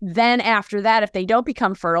 And then after that, if they don't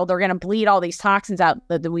become fertile, they're going to bleed all these toxins out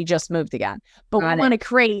that we just moved again. But we want to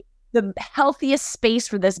create the healthiest space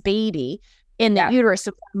for this baby in the uterus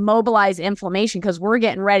to mobilize inflammation, because we're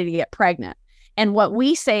getting ready to get pregnant. And what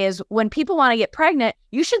we say is when people want to get pregnant,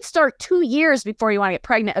 you should start 2 years before you want to get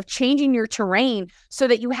pregnant of changing your terrain so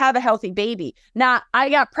that you have a healthy baby. Not, I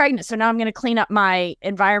got pregnant, so now I'm going to clean up my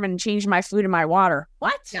environment and change my food and my water.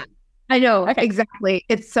 What? Yeah. I know, exactly.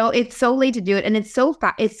 It's so late to do it. And it's so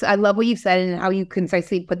fast. I love what you said and how you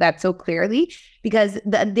concisely put that so clearly, because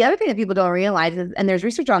the other thing that people don't realize is, and there's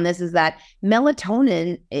research on this, is that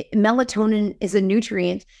melatonin is a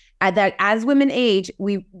nutrient that as women age,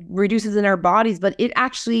 we reduces in our bodies, but it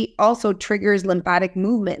actually also triggers lymphatic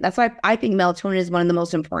movement. That's why I think melatonin is one of the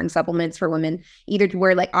most important supplements for women, either to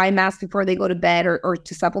wear like eye masks before they go to bed or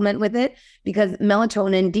to supplement with it, because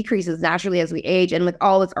melatonin decreases naturally as we age. And with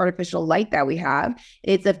all this artificial light that we have,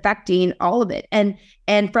 it's affecting all of it. And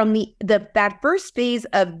from that first phase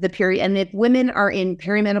of the period, and if women are in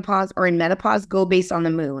perimenopause or in menopause, go based on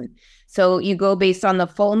the moon. So you go based on the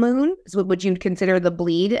full moon, is what you consider the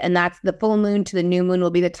bleed. And that's the full moon to the new moon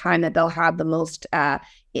will be the time that they'll have the most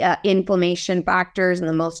inflammation factors and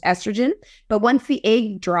the most estrogen. But once the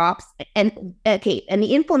egg drops, and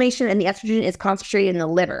the inflammation and the estrogen is concentrated in the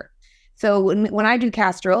liver. So when I do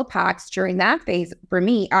castor oil packs during that phase, for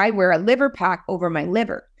me, I wear a liver pack over my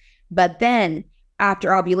liver. But then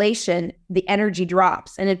after ovulation, the energy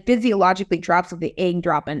drops, and it physiologically drops with the egg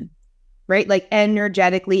dropping, right? Like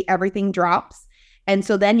energetically, everything drops. And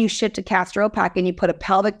so then you shift to castor oil pack and you put a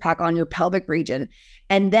pelvic pack on your pelvic region.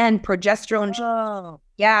 And then progesterone,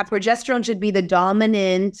 progesterone should be the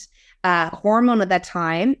dominant hormone at that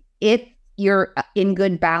time if you're in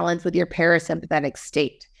good balance with your parasympathetic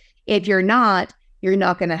state. If you're not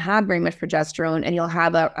going to have very much progesterone, and you'll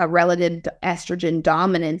have a relative estrogen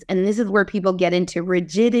dominance. And this is where people get into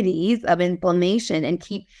rigidities of inflammation and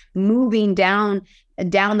keep moving down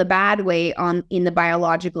the bad way in the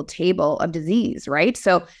biological table of disease, right?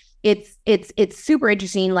 So it's super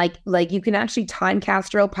interesting. Like you can actually time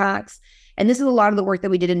castor oil packs. And this is a lot of the work that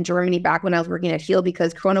we did in Germany back when I was working at Heal,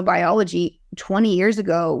 because chronobiology 20 years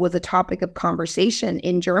ago was a topic of conversation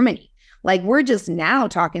in Germany. Like, we're just now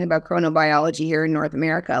talking about chronobiology here in North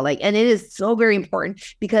America. And it is so very important,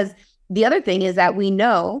 because the other thing is that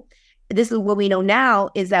this is what we know now,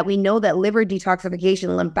 is that we know that liver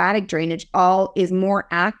detoxification, lymphatic drainage, all is more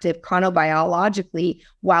active chronobiologically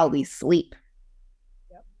while we sleep.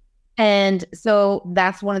 And so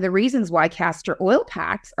that's one of the reasons why castor oil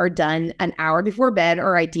packs are done an hour before bed,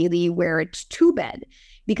 or ideally wear it to bed.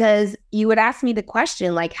 Because you would ask me the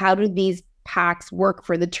question, like, how do these packs work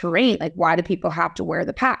for the terrain? Like, why do people have to wear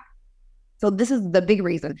the pack? So this is the big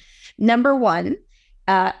reason. Number one,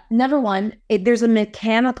 there's a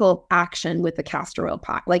mechanical action with the castor oil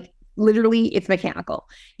pack. Like, literally, it's mechanical.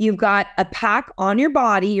 You've got a pack on your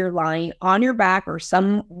body, you're lying on your back, or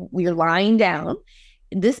you're lying down.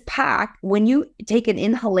 This pack, when you take an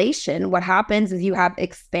inhalation, what happens is you have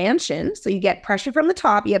expansion. So you get pressure from the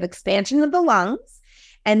top, you have expansion of the lungs.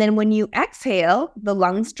 And then when you exhale, the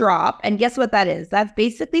lungs drop. And guess what that is? That's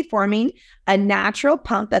basically forming a natural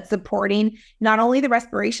pump that's supporting not only the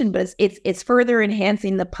respiration, but it's further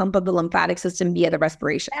enhancing the pump of the lymphatic system via the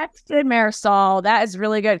respiration. That's good, Marisol. That is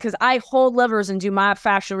really good, because I hold livers and do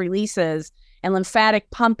myofascial releases and lymphatic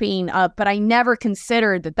pumping up, but I never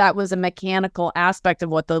considered that was a mechanical aspect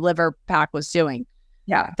of what the liver pack was doing.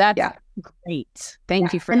 That's great.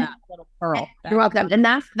 Thank you for that little pearl. You're welcome. And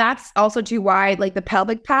that's also too why, like, the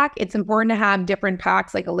pelvic pack, it's important to have different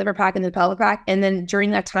packs, like a liver pack and the pelvic pack. And then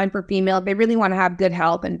during that time for female, if they really want to have good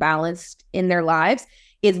health and balance in their lives,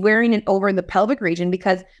 is wearing it over the pelvic region,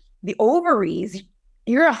 because the ovaries,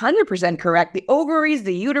 you're 100% correct. The ovaries,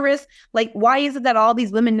 the uterus, like, why is it that all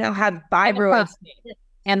these women now have fibroids?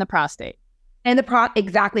 And the prostate. And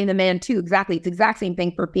exactly, and the man too. Exactly. It's the exact same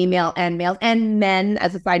thing for female and males. And men,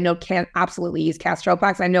 as a side note, can absolutely use castor oil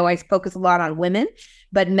packs. I know I focus a lot on women,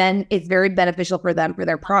 but men, it's very beneficial for them, for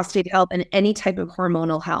their prostate health and any type of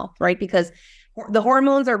hormonal health, right? Because the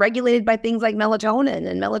hormones are regulated by things like melatonin,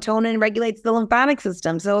 and melatonin regulates the lymphatic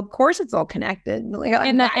system. So of course it's all connected. And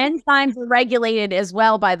the enzymes are regulated as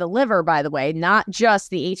well by the liver, by the way, not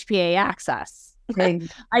just the HPA axis.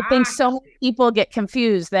 I think so many people get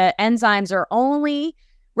confused that enzymes are only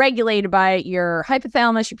regulated by your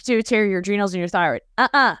hypothalamus, your pituitary, your adrenals, and your thyroid.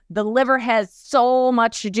 The liver has so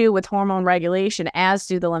much to do with hormone regulation, as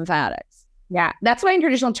do the lymphatics. Yeah, that's why in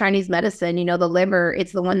traditional Chinese medicine, the liver,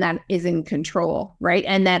 it's the one that is in control, right?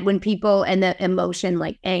 And that when people, and the emotion,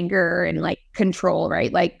 like anger and like control,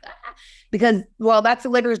 right? Like, because, well, that's the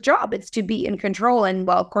liver's job. It's to be in control. And,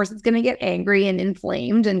 well, of course, it's going to get angry and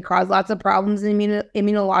inflamed and cause lots of problems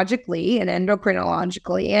immunologically and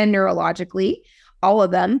endocrinologically and neurologically, all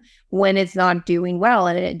of them, when it's not doing well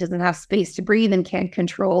and it doesn't have space to breathe and can't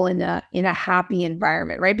control in a happy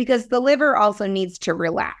environment, right? Because the liver also needs to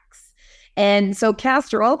relax. And so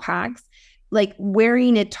castor oil packs, like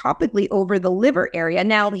wearing it topically over the liver area.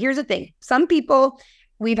 Now, here's the thing. Some people...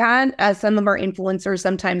 We've had some of our influencers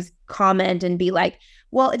sometimes comment and be like,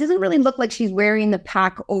 well, it doesn't really look like she's wearing the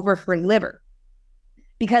pack over her liver,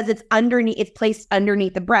 because it's placed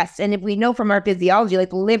underneath the breast. And if we know from our physiology,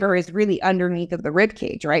 like, the liver is really underneath of the rib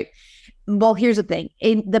cage, right? Well, here's the thing.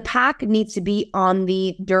 The pack needs to be on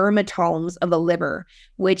the dermatomes of the liver,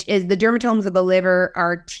 which is the dermatomes of the liver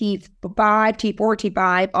are T5, T4,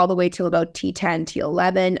 T5, all the way to about T10,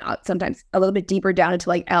 T11, sometimes a little bit deeper down into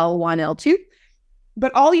like L1, L2.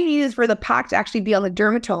 But all you need is for the pack to actually be on the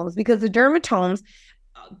dermatomes, because the dermatomes,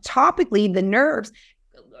 topically, the nerves,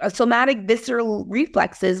 somatic visceral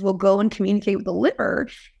reflexes will go and communicate with the liver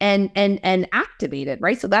and activate it,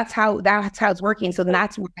 right? So that's how it's working. So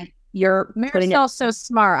that's why you're putting it. Marisol's so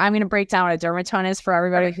smart. I'm going to break down what a dermatome is for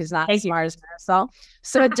everybody who's not as smart as Marisol.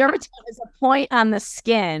 So a dermatome is a point on the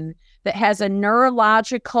skin that has a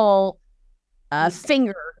neurological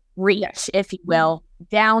finger reach, if you will,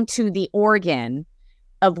 down to the organ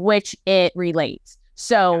of which it relates.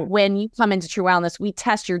 So when you come into True Wellness, we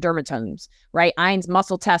test your dermatomes, right? Ions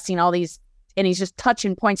muscle testing, all these and he's just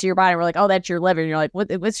touching points of your body. And we're like, oh, that's your liver. And you're like, what?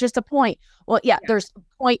 It's just a point. Well, yeah, there's a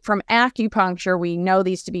point from acupuncture. We know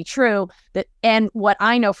these to be true. And what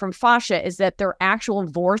I know from fascia is that there are actual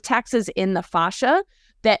vortexes in the fascia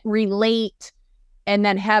that relate and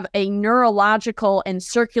then have a neurological and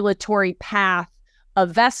circulatory path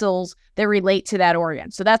of vessels that relate to that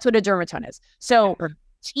organ. So that's what a dermatome is. So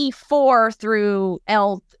T4 through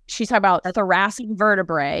L, she's talking about thoracic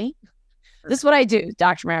vertebrae. This is what I do,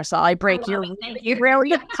 Dr. Marisol. I break your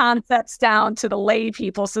brilliant concepts down to the lay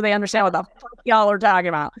people so they understand what the fuck y'all are talking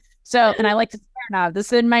about. So, and I like to swear now.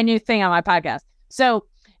 This is my new thing on my podcast. So,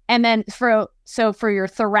 and then for your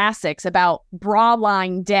thoracics, about bra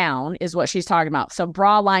line down is what she's talking about. So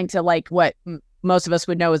bra line to like what most of us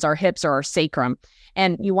would know as our hips or our sacrum.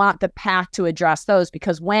 And you want the pack to address those,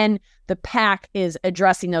 because when the pack is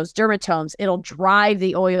addressing those dermatomes, it'll drive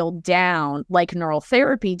the oil down like neural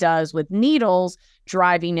therapy does with needles,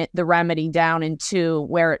 driving the remedy down into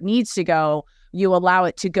where it needs to go. You allow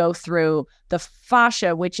it to go through the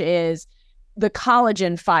fascia, which is the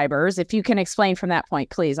collagen fibers. If you can explain from that point,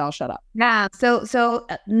 please, I'll shut up. Yeah. So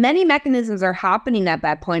many mechanisms are happening at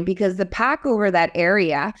that point, because the pack over that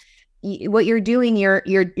area, what you're doing, you're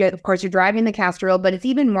of course you're driving the castor oil, but it's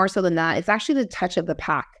even more so than that. It's actually the touch of the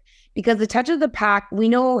pack, because the touch of the pack, we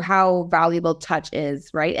know how valuable touch is,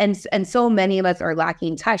 right? And so many of us are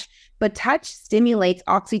lacking touch, but touch stimulates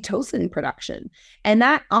oxytocin production, and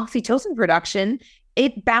that oxytocin production,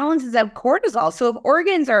 it balances out cortisol. So if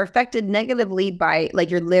organs are affected negatively by, like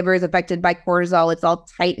your liver is affected by cortisol, it's all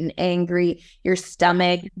tight and angry, your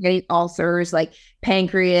stomach, you're getting ulcers, like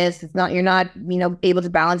pancreas, you're not, able to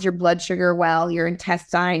balance your blood sugar well, your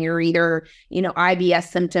intestine, you're either, IBS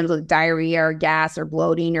symptoms like diarrhea or gas or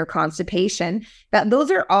bloating or constipation. Those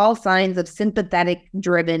are all signs of sympathetic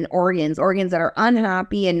driven organs that are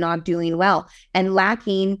unhappy and not doing well and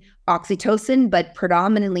lacking oxytocin, but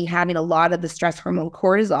predominantly having a lot of the stress hormone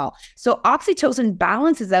cortisol. So oxytocin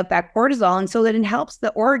balances out that cortisol, and so that it helps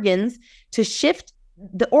the organs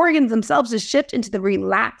themselves to shift into the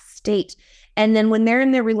relaxed state. And then when they're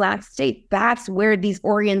in the relaxed state, that's where these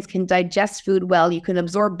organs can digest food well. You can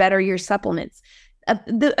absorb better your supplements.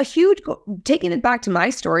 Taking it back to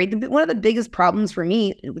my story, one of the biggest problems for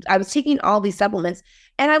me, I was taking all these supplements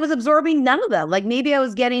and I was absorbing none of them. Like maybe I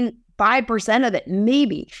was getting 5% of it,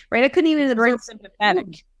 maybe, right? I couldn't even absorb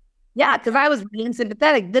sympathetic. Yeah, because I was being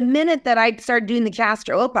sympathetic. The minute that I started doing the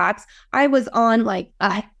castor oil packs, I was on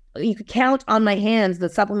you could count on my hands the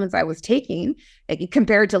supplements I was taking,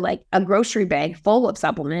 compared to like a grocery bag full of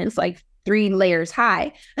supplements, like 3 layers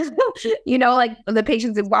high. Like the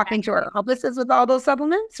patients that walk into our offices with all those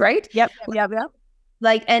supplements, right? Yep.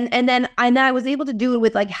 Like, and then I was able to do it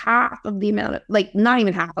with like half of the amount of, like not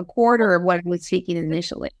even half, a quarter of what I was taking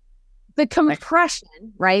initially. The compression,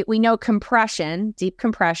 right? We know compression, deep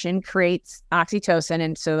compression creates oxytocin.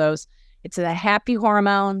 And so it's the happy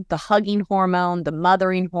hormone, the hugging hormone, the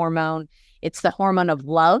mothering hormone. It's the hormone of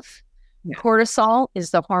love. Yeah. Cortisol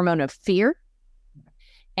is the hormone of fear.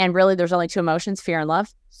 And really, there's only 2 emotions, fear and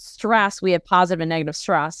love. Stress, we have positive and negative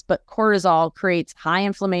stress, but cortisol creates high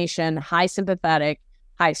inflammation, high sympathetic,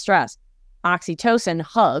 high stress. Oxytocin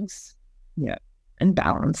hugs. Yeah. And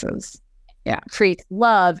balances. Yeah. Creates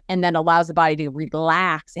love, and then allows the body to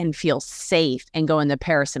relax and feel safe and go in the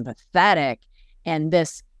parasympathetic. And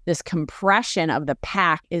this compression of the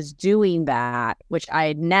pack is doing that, which I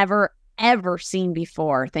had never, ever seen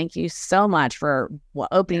before. Thank you so much for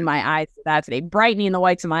opening my eyes to that today, brightening the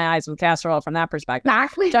whites of my eyes with castor oil from that perspective.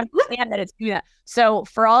 Exactly. To understand that it's doing that. So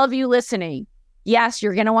for all of you listening, yes,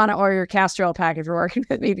 you're going to want to order your castor oil pack if you're working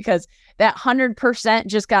with me, because that 100%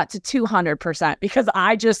 just got to 200%, because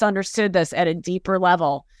I just understood this at a deeper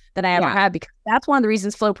level than I ever had, because that's one of the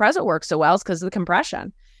reasons Flow Present works so well, is because of the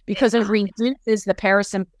compression, because it reduces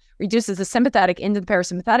the sympathetic into the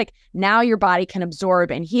parasympathetic. Now your body can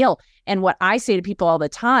absorb and heal. And what I say to people all the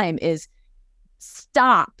time is,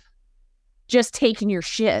 stop just taking your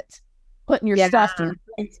shit, putting your stuff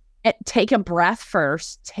in. Take a breath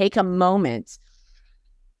first, take a moment,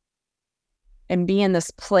 and be in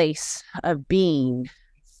this place of being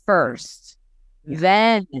first.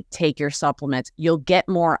 Then take your supplements. You'll get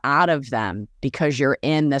more out of them because you're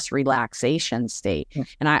in this relaxation state.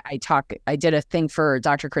 And I did a thing for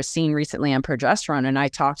Dr. Christine recently on progesterone, and I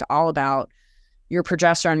talked all about your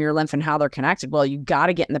progesterone, your lymph, and how they're connected. Well, you got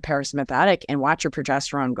to get in the parasympathetic and watch your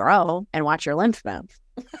progesterone grow and watch your lymph move.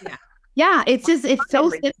 Yeah, it's so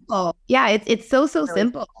simple. Yeah, it's so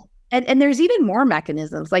simple. And there's even more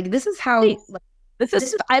mechanisms. Like this is how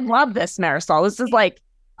I love this, Marisol. This is like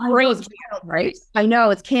great, right? I know,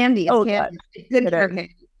 it's candy. It's candy. Good.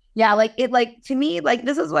 Yeah, to me, like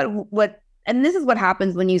this is what and this is what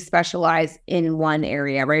happens when you specialize in one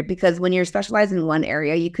area, right? Because when you're specialized in one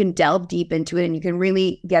area, you can delve deep into it and you can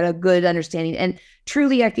really get a good understanding. And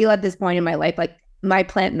truly, I feel at this point in my life, like my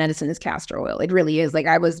plant medicine is castor oil. It really is. Like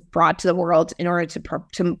I was brought to the world in order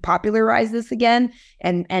to popularize this again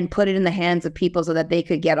and put it in the hands of people so that they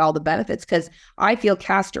could get all the benefits. Because I feel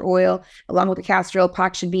castor oil, along with the castor oil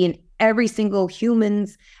pack, should be in every single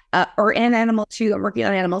human's or an animal too. I'm working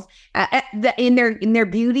on animals in their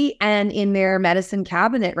beauty and in their medicine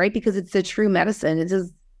cabinet, right? Because it's a true medicine. It's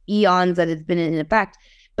just eons that it's been in effect.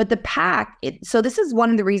 But the pack, so this is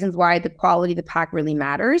one of the reasons why the quality of the pack really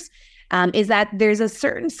matters. Is that there's a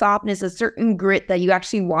certain softness, a certain grit that you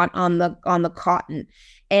actually want on the cotton.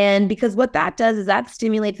 And because what that does is that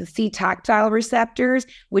stimulates the C-tactile receptors,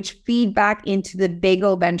 which feed back into the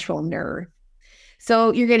vagoventral nerve.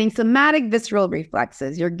 So you're getting somatic visceral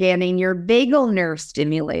reflexes. You're getting your vagal nerve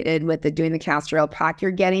stimulated with doing the castor oil pack.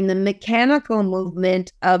 You're getting the mechanical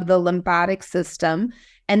movement of the lymphatic system.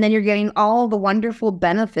 And then you're getting all the wonderful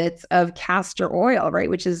benefits of castor oil, right?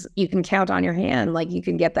 Which is, you can count on your hand. Like you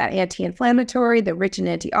can get that anti-inflammatory, the rich in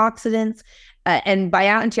antioxidants. And by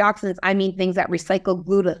antioxidants, I mean things that recycle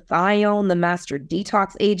glutathione, the master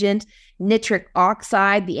detox agent, nitric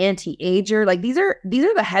oxide, the anti-ager. Like these are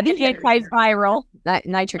the heavy antiviral.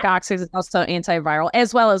 Nitric oxide is also antiviral,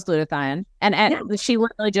 as well as glutathione. And she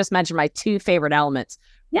literally just mentioned my two favorite elements.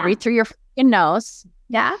 Yeah. Breathe through your freaking nose.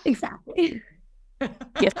 Yeah, exactly.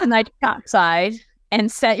 Get the nitric oxide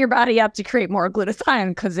and set your body up to create more glutathione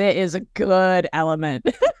because it is a good element.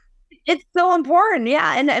 It's so important.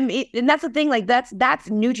 Yeah. And that's the thing, like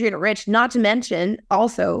that's nutrient rich, not to mention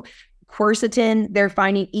also quercetin. They're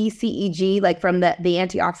finding ECEG, like from the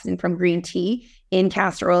antioxidant from green tea in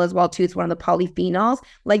castor oil as well too. It's one of the polyphenols.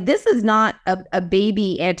 Like this is not a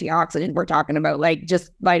baby antioxidant we're talking about, like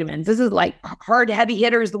just vitamins. This is like hard, heavy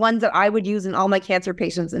hitters, the ones that I would use in all my cancer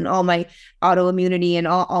patients and all my autoimmunity and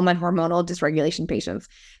all my hormonal dysregulation patients.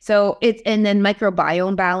 So and then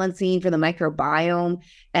microbiome balancing for the microbiome,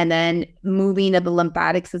 and then moving of the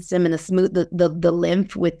lymphatic system and the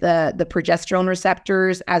lymph with the progesterone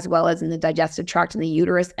receptors, as well as in the digestive tract and the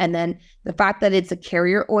uterus. And then the fact that it's a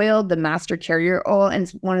carrier oil, the master carrier oil, and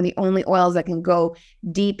it's one of the only oils that can go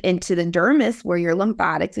deep into the dermis where your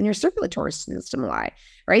lymphatics and your circulatory system lie,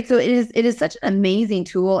 right? So it is such an amazing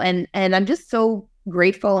tool. And I'm just so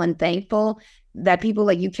grateful and thankful that people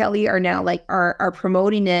like you, Kelly, are now like are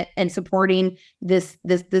promoting it and supporting this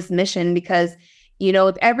mission, because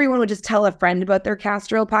if everyone would just tell a friend about their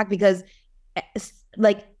castor oil pack, because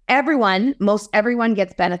like most everyone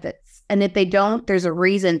gets benefits. And if they don't, there's a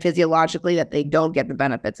reason physiologically that they don't get the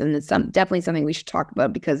benefits. And it's definitely something we should talk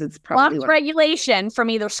about, because it's probably regulation from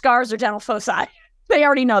either scars or dental foci. They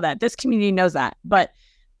already know that. This community knows that. But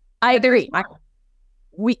I agree.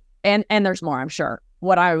 And there's more, I'm sure.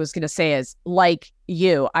 What I was going to say is, like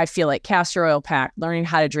you, I feel like castor oil pack, learning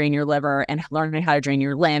how to drain your liver and learning how to drain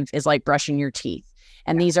your lymph is like brushing your teeth.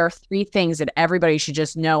 And these are three things that everybody should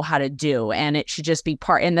just know how to do. And it should just be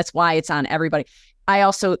and that's why it's on everybody. I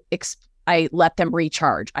also, I let them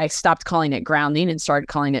recharge. I stopped calling it grounding and started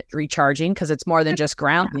calling it recharging, because it's more than just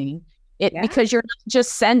grounding. Because you're not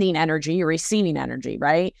just sending energy, you're receiving energy,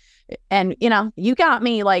 right? And, you got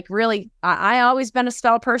me like really, I always been a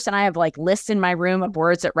spell person. I have like lists in my room of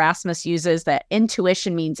words that Rasmus uses, that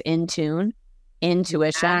intuition means in tune.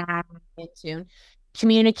 Intuition, in tune.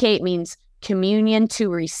 Communicate means communion, to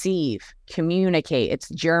receive. Communicate. It's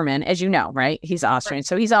German, as you know, right? He's Austrian.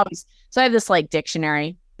 So I have this like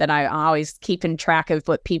dictionary that I always keep in track of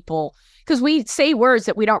what people, because we say words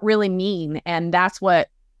that we don't really mean. And that's what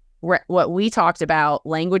we talked about.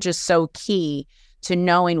 Language is so key to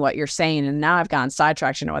knowing what you're saying. And now I've gotten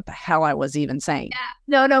sidetracked to know what the hell I was even saying.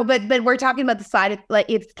 Yeah. No, but we're talking about the side of, like,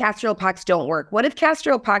 if castor oil packs don't work. What if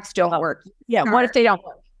castor oil packs don't work? Yeah. What if they don't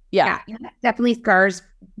work? Yeah. Definitely scars,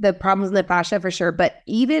 the problems in the fascia for sure. But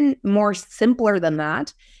even more simpler than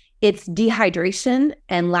that, it's dehydration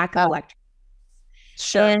and lack of electrolytes.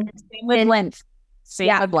 Sure. Same with lymph.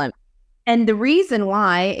 With lymph. And the reason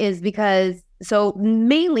why is because, so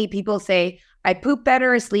mainly people say, I poop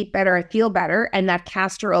better, I sleep better, I feel better. And that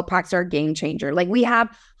castor oil packs are a game changer. Like we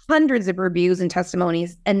have hundreds of reviews and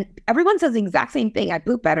testimonies, and everyone says the exact same thing. I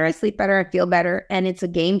poop better, I sleep better, I feel better. And it's a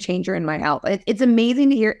game changer in my health. It's amazing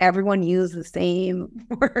to hear everyone use the same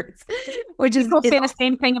words, which is people say the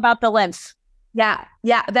same thing about the lymph. Yeah,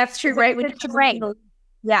 that's true, right? With the terrain.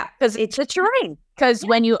 Yeah, because it's a terrain. Because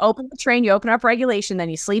when you open the terrain, you open up regulation, then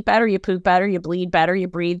you sleep better, you poop better, you bleed better, you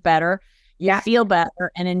breathe better, you feel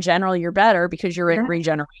better. And in general, you're better because you're in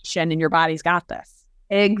regeneration and your body's got this.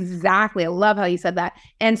 Exactly. I love how you said that.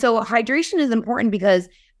 And so hydration is important because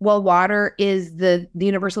Well, water is the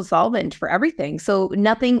universal solvent for everything. So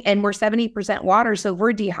nothing, and we're 70% water. So if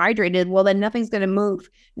we're dehydrated, well, then nothing's going to move,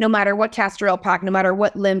 no matter what castor oil pack, no matter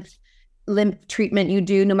what lymph treatment you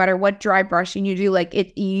do, no matter what dry brushing you do. Like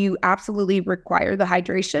you absolutely require the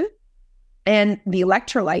hydration and the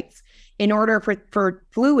electrolytes in order for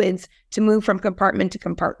fluids to move from compartment to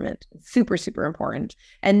compartment. It's super, super important.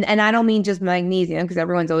 And I don't mean just magnesium, because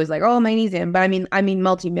everyone's always like, oh, magnesium, but I mean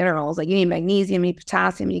multi-minerals. Like you need magnesium, you need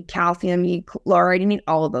potassium, you need calcium, you need chloride, you need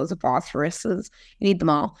all of those, the phosphoruses, you need them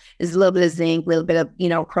all. There's a little bit of zinc, a little bit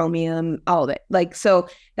of, chromium, all of it. Like, so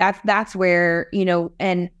that's where,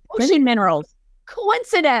 and ocean minerals.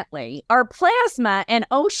 Coincidentally, our plasma and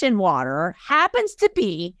ocean water happens to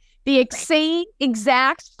be the same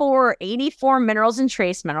exact 84 minerals and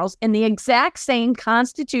trace minerals in the exact same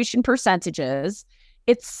constitution percentages.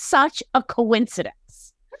 It's such a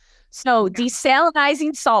coincidence. So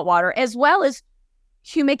desalinizing salt water, as well as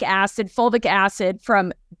humic acid, fulvic acid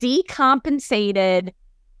from decompensated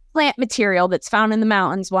plant material that's found in the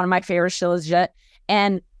mountains, one of my favorite shilajit,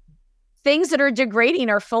 and things that are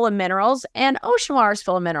degrading are full of minerals, and ocean water is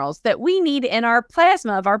full of minerals that we need in our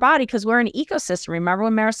plasma of our body because we're an ecosystem. Remember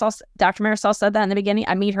when Dr. Marisol said that in the beginning?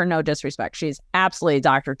 I mean her no disrespect. She's absolutely a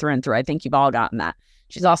doctor through and through. I think you've all gotten that.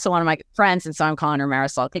 She's also one of my friends, and so I'm calling her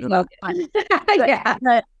Marisol. Yeah.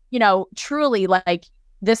 But, truly, like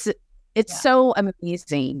this, it's so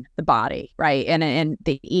amazing, the body, right? And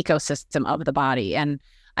the ecosystem of the body. And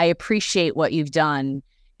I appreciate what you've done.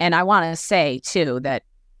 And I want to say, too, that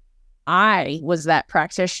I was that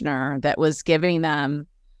practitioner that was giving them,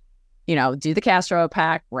 do the castor oil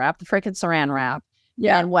pack, wrap the freaking saran wrap.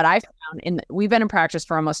 Yeah. And what I found we've been in practice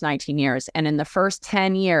for almost 19 years. And in the first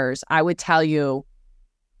 10 years, I would tell you,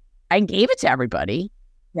 I gave it to everybody.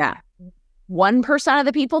 Yeah. 1% of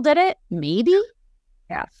the people did it, maybe.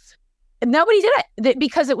 Yes. And nobody did it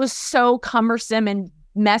because it was so cumbersome and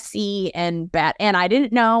messy and bad. And I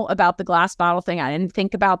didn't know about the glass bottle thing. I didn't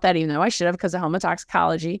think about that, even though I should have, because of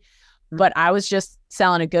homotoxicology. But I was just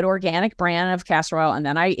selling a good organic brand of castor oil. And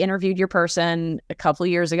then I interviewed your person a couple of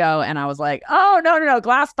years ago, and I was like, oh, no,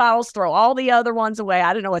 glass bottles, throw all the other ones away.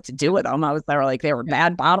 I didn't know what to do with them. They were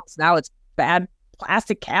bad bottles. Now it's bad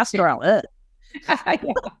plastic castor oil. I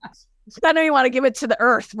don't even want to give it to the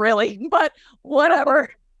earth, really, but whatever.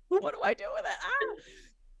 What do I do with it?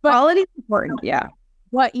 But quality is important. Yeah.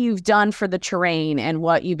 What you've done for the terrain and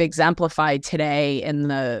what you've exemplified today in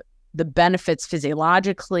the benefits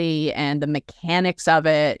physiologically and the mechanics of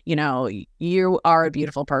it, you are a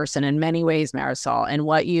beautiful person in many ways, Marisol, and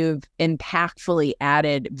what you've impactfully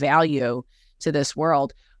added value to this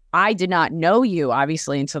world. I did not know you,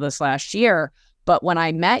 obviously, until this last year, but when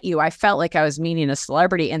I met you, I felt like I was meeting a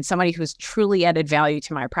celebrity and somebody who's truly added value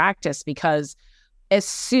to my practice, because as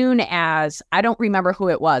soon as, I don't remember who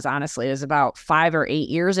it was, honestly, it was about 5 or 8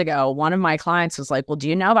 years ago, one of my clients was like, well, do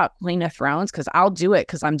you know about Queen of Thrones? Because I'll do it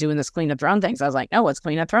because I'm doing this Queen of Thrones thing. So I was like, no, what's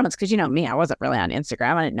Queen of Thrones? Because me, I wasn't really on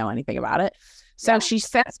Instagram. I didn't know anything about it. So she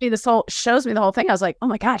shows me the whole thing. I was like, oh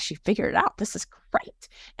my gosh, she figured it out. This is great.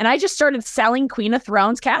 And I just started selling Queen of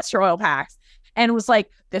Thrones castor oil packs and was like,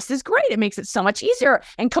 this is great. It makes it so much easier.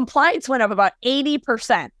 And compliance went up about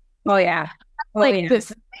 80%. Oh, yeah.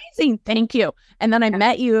 This is amazing. Thank you. And then I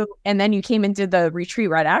met you, and then you came and did the retreat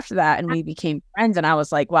right after that, and we became friends. And I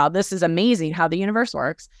was like, wow, this is amazing how the universe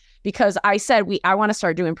works. Because I said, I want to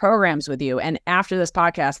start doing programs with you. And after this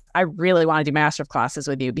podcast, I really want to do master classes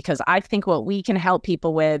with you, because I think what we can help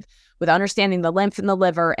people with understanding the lymph in the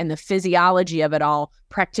liver and the physiology of it all,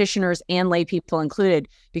 practitioners and lay people included,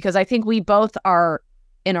 because I think we both are,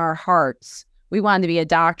 in our hearts, we wanted to be a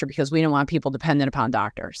doctor because we don't want people dependent upon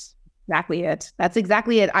doctors. Exactly it. That's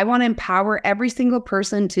exactly it. I want to empower every single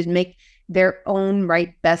person to make their own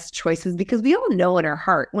best choices, because we all know in our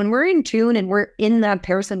heart, when we're in tune and we're in that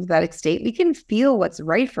parasympathetic state, we can feel what's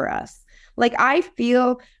right for us. Like I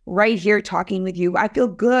feel right here talking with you. I feel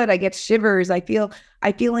good. I get shivers. I feel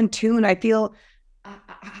in tune. I feel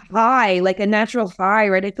high, like a natural high,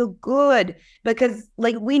 right? I feel good because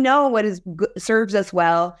we know what serves us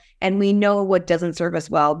well, and we know what doesn't serve us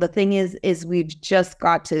well. The thing is we've just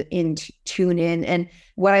got to tune in. And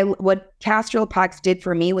what castor oil packs did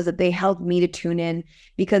for me was that they helped me to tune in,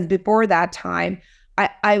 because before that time,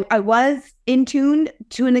 I was in tune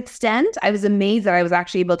to an extent. I was amazed that I was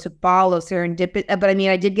actually able to follow serendipity. But I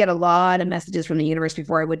mean, I did get a lot of messages from the universe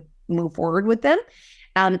before I would move forward with them.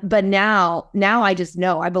 But now I just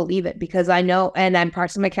know, I believe it, because I know, and I'm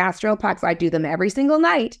practicing my castor oil packs. I do them every single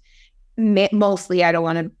night. Mostly, I don't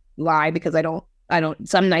want to lie, because I don't,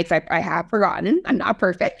 some nights I have forgotten. I'm not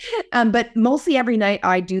perfect. But mostly every night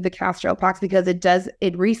I do the castor oil packs, because it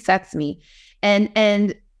resets me.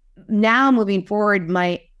 And now moving forward,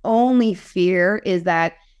 my only fear is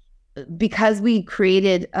that because we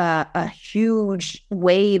created a huge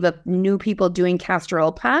wave of new people doing castor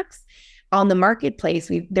oil packs on the marketplace,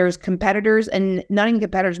 there's competitors, and not even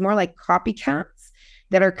competitors, more like copycats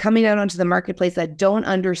that are coming out onto the marketplace that don't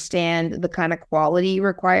understand the kind of quality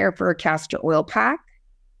required for a castor oil pack.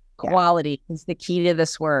 Quality is the key to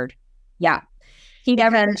this word. Yeah.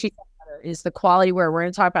 Everything she said is the quality word. We're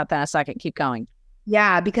going to talk about that in a second. Keep going.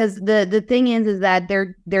 Yeah, because the thing is that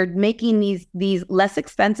they're making these less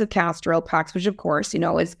expensive castor oil packs, which of course,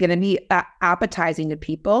 is going to be appetizing to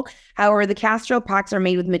people. However, the castor oil packs are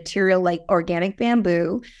made with material like organic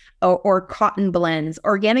bamboo or cotton blends.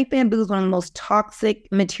 Organic bamboo is one of the most toxic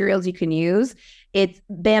materials you can use.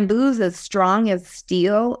 Bamboo is as strong as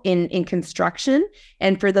steel in construction.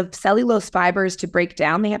 And for the cellulose fibers to break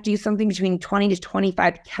down, they have to use something between 20 to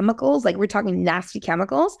 25 chemicals. Like we're talking nasty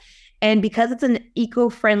chemicals. And because it's an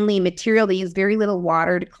eco-friendly material, they use very little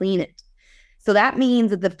water to clean it. So that means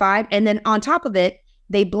that and then on top of it,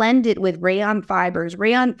 they blend it with rayon fibers.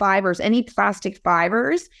 Rayon fibers, any plastic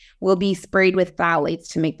fibers, will be sprayed with phthalates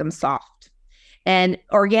to make them soft. And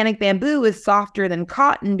organic bamboo is softer than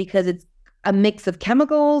cotton because it's a mix of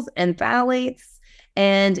chemicals and phthalates.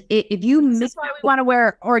 And if you That's why we want to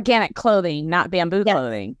wear organic clothing, not bamboo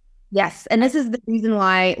clothing. Yes. And this is the reason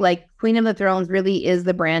why like Queen of the Thrones really is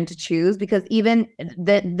the brand to choose, because even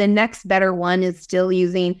the next better one is still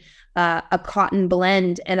using a cotton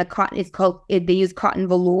blend, and they use cotton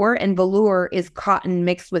velour, and velour is cotton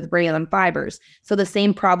mixed with rayon fibers. So the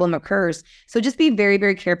same problem occurs. So just be very,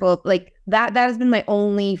 very careful. Like that has been my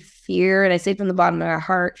only fear. And I say it from the bottom of my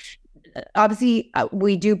heart. Obviously,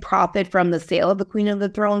 we do profit from the sale of the Queen of the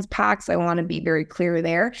Thrones packs. I want to be very clear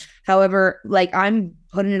there. However, like I'm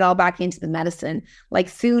putting it all back into the medicine. Like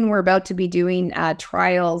soon we're about to be doing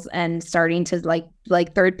trials and starting to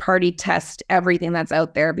like third party test everything that's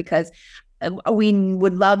out there, because we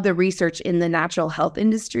would love the research in the natural health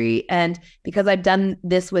industry. And because I've done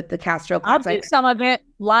this with the castor oil packs, I'll do some of it.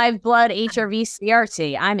 Live blood, HRV,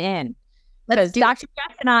 CRT. I'm in. Because Dr.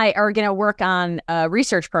 Jeff and I are going to work on a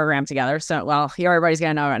research program together. So, everybody's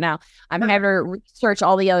going to know right now. I'm having to research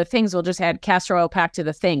all the other things. We'll just add castor oil pack to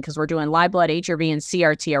the thing because we're doing live blood, HRV, and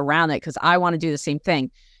CRT around it because I want to do the same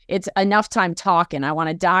thing. It's enough time talking. I want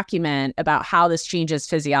to document about how this changes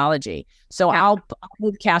physiology. So I'll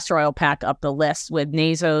move castor oil pack up the list with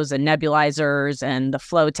nasos and nebulizers and the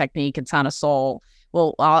flow technique and Sonosol.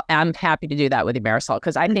 Well, I'm happy to do that with you, Marisol,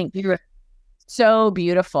 because I think you're so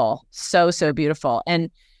beautiful. So beautiful. And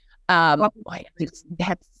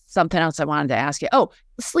that's something else I wanted to ask you. Oh,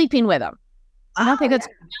 sleeping with them. I don't think that's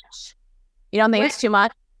too much. You don't think it's too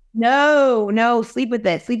much? No, sleep with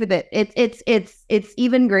it. Sleep with it. It's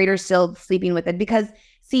even greater still sleeping with it, because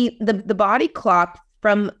see the body clock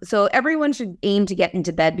so everyone should aim to get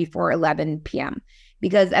into bed before 11 p.m.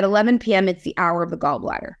 because at 11 p.m. it's the hour of the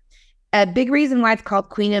gallbladder. A big reason why it's called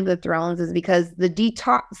Queen of the Thrones is because the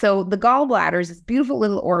detox. So the gallbladder is this beautiful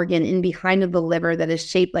little organ in behind of the liver that is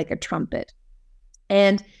shaped like a trumpet,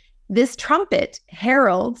 and this trumpet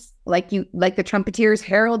heralds like the trumpeters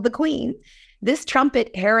herald the queen. This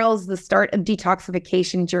trumpet heralds the start of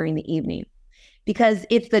detoxification during the evening, because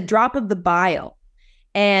it's the drop of the bile.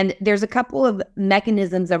 And there's a couple of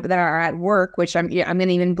mechanisms that are at work, which I'm going to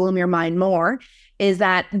even blow your mind more, is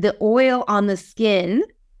that the oil on the skin,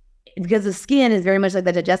 because the skin is very much like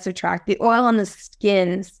the digestive tract, the oil on the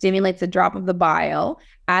skin stimulates the drop of the bile,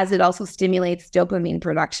 as it also stimulates dopamine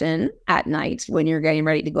production at night when you're getting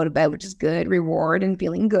ready to go to bed, which is good, reward and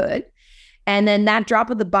feeling good. And then that drop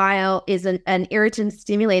of the bile is an irritant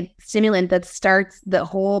stimulant that starts the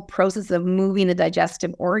whole process of moving the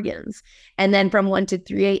digestive organs. And then from 1 to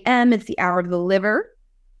 3 a.m., it's the hour of the liver.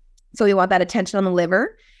 So we want that attention on the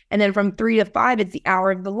liver. And then from 3 to 5, it's the hour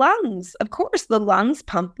of the lungs. Of course, the lungs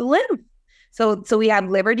pump the lymph. So we have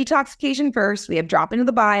liver detoxification first. We have drop into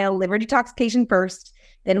the bile, liver detoxification first.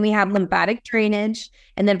 Then we have lymphatic drainage.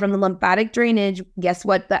 And then from the lymphatic drainage, guess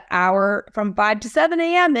what? The hour from 5 to 7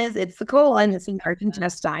 a.m. it's the colon, it's the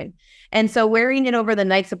intestine. And so wearing it over the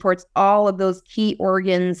night supports all of those key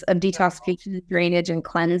organs of detoxification, drainage, and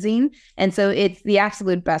cleansing. And so it's the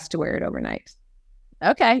absolute best to wear it overnight.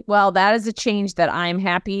 Okay. Well, that is a change that I'm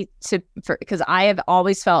happy because I have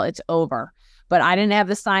always felt it's over, but I didn't have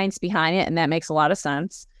the science behind it. And that makes a lot of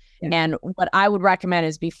sense. Yeah. And what I would recommend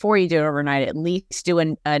is before you do it overnight, at least do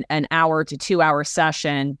an hour to 2 hour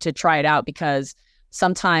session to try it out, because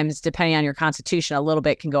sometimes depending on your constitution, a little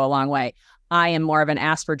bit can go a long way. I am more of an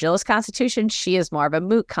aspergillus constitution. She is more of a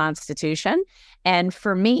moot constitution. And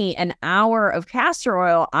for me, an hour of castor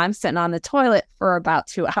oil, I'm sitting on the toilet for about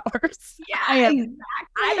 2 hours. Yeah,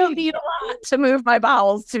 I don't need a lot to move my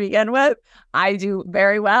bowels to begin with. I do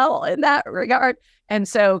very well in that regard. And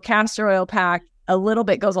so castor oil pack a little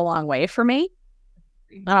bit goes a long way for me.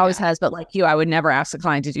 It always has, but like you, I would never ask the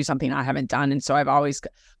client to do something I haven't done. And so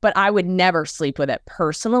but I would never sleep with it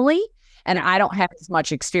personally. And I don't have as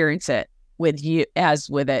much experience with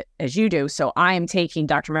it as you do. So I am taking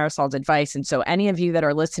Dr. Marisol's advice. And so any of you that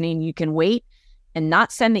are listening, you can wait and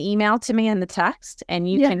not send the email to me and the text, and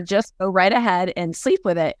you can just go right ahead and sleep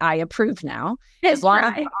with it. I approve now, as long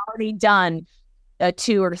as I've already done a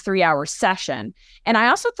 2 or 3 hour session. And I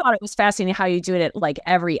also thought it was fascinating how you do it at like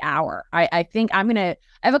every hour. I think I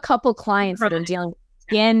have a couple clients that are dealing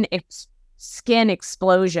with skin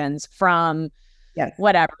explosions from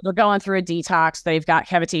whatever. They're going through a detox. They've got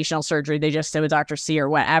cavitational surgery. They just did with Dr. C or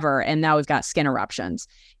whatever. And now we've got skin eruptions.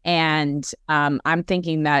 And I'm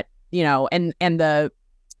thinking that, and the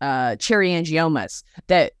cherry angiomas,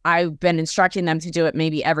 that I've been instructing them to do it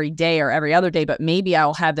maybe every day or every other day, but maybe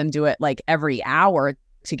I'll have them do it like every hour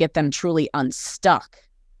to get them truly unstuck.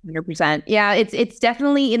 100%. Yeah, it's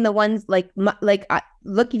definitely in the ones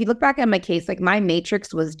if you look back at my case, like my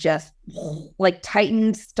matrix was just like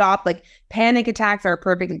tightened, stopped. Like panic attacks are a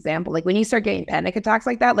perfect example. Like when you start getting panic attacks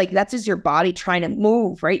like that, like that's just your body trying to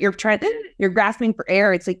move, right? You're grasping for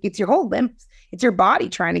air. It's like, it's your whole lymph. It's your body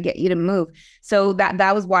trying to get you to move. So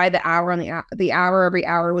that was why the hour every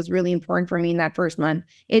hour was really important for me in that first month.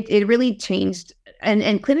 It really changed. And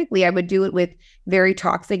clinically, I would do it with very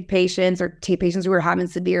toxic patients or patients who were having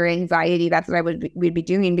severe anxiety. That's what we'd be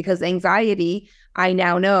doing, because anxiety, I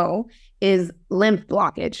now know, is lymph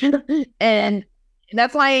blockage. And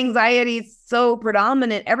that's why anxiety is so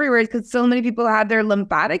predominant everywhere, because so many people have their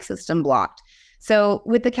lymphatic system blocked. So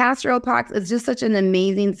with the castor oil packs, it's just such an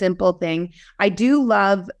amazing, simple thing. I do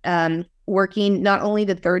love working not only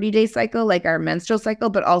the 30-day cycle, like our menstrual cycle,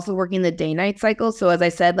 but also working the day-night cycle. So as I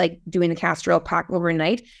said, like doing the castor oil pack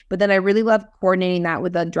overnight, but then I really love coordinating that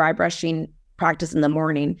with a dry brushing practice in the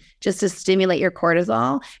morning, just to stimulate your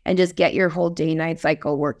cortisol and just get your whole day-night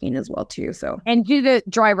cycle working as well too. So, and do the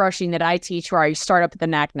dry brushing that I teach, where you start up at the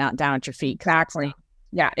neck, not down at your feet. Exactly.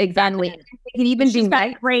 Yeah, exactly. It can even She's got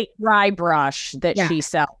a great dry brush that she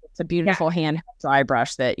sells. It's a beautiful hand dry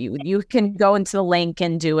brush that you can go into the link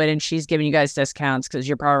and do it. And she's giving you guys discounts because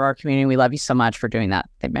you're part of our community. We love you so much for doing that.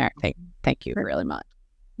 Thank you really much.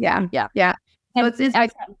 Yeah. So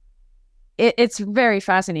it's very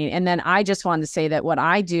fascinating. And then I just wanted to say that what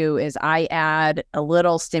I do is I add a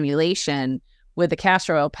little stimulation with the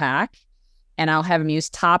castor oil pack, and I'll have them use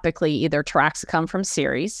topically either Taraxacum from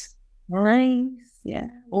Ceres. Nice. Yeah.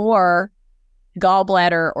 Or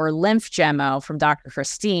gallbladder or lymph gemmo from Dr.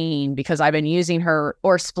 Christine, because I've been using her,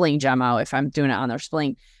 or spleen gemmo if I'm doing it on their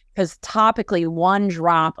spleen, because topically 1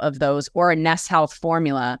 drop of those, or a Nest Health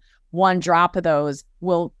formula, 1 drop of those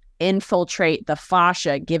will infiltrate the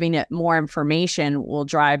fascia, giving it more information, will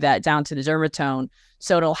drive that down to the dermatome.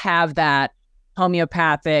 So it'll have that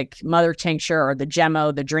homeopathic mother tincture or the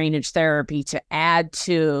gemmo, the drainage therapy, to add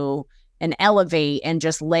to and elevate and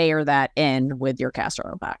just layer that in with your castor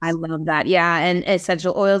oil packs. I love that. Yeah. And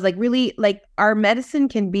essential oils, like really, like our medicine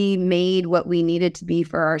can be made what we need it to be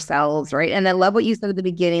for ourselves, right? And I love what you said at the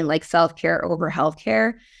beginning, like self-care over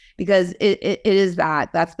healthcare, because it is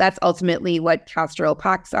that. That's ultimately what castor oil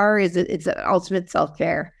packs are. It's an ultimate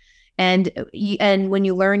self-care. And when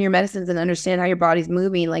you learn your medicines and understand how your body's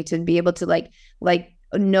moving, like to be able to like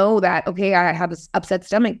know that, okay, I have an upset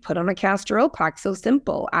stomach, put on a castor oil pack. So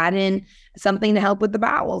simple. Add in something to help with the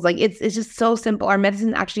bowels. Like it's just so simple. Our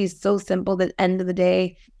medicine actually is so simple that at the end of the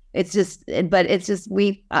day,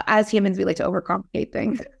 we as humans, we like to overcomplicate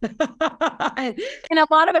things. And a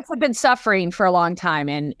lot of us have been suffering for a long time.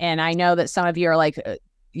 And I know that some of you are like, what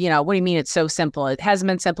do you mean it's so simple? It hasn't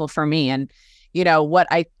been simple for me. And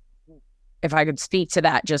if I could speak to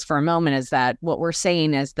that just for a moment, is that what we're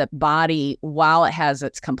saying is that body, while it has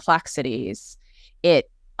its complexities, it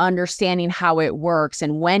understanding how it works.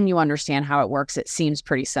 And when you understand how it works, it seems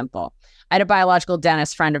pretty simple. I had a biological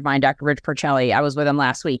dentist friend of mine, Dr. Rich Porcelli. I was with him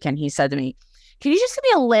last week, and he said to me, can you just give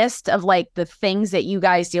me a list of like the things that you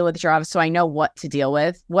guys deal with at your office so I know what to deal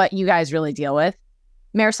with, what you guys really deal with?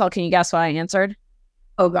 Marisol, can you guess what I answered?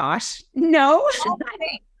 Oh gosh. No.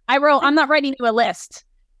 I wrote, I'm not writing you a list.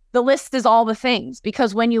 The list is all the things,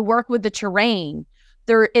 because when you work with the terrain,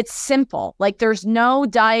 it's simple. Like there's no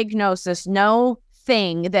diagnosis, no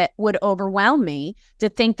thing that would overwhelm me to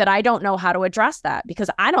think that I don't know how to address that, because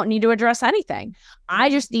I don't need to address anything. I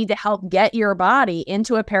just need to help get your body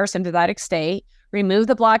into a parasympathetic state, remove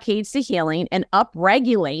the blockades to healing, and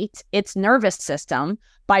upregulate its nervous system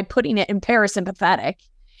by putting it in parasympathetic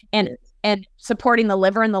and supporting the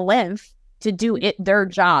liver and the lymph to do their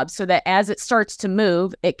job, so that as it starts to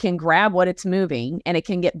move, it can grab what it's moving and it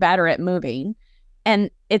can get better at moving. And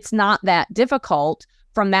it's not that difficult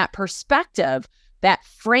from that perspective. That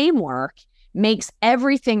framework makes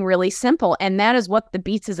everything really simple. And that is what the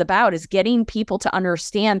Beats is about, is getting people to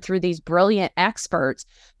understand through these brilliant experts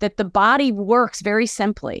that the body works very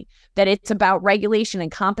simply, that it's about regulation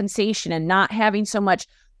and compensation and not having so much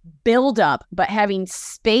buildup, but having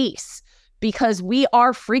space, because we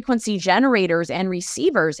are frequency generators and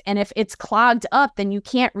receivers. And if it's clogged up, then you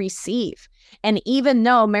can't receive. And even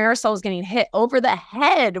though Marisol was getting hit over the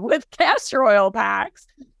head with castor oil packs,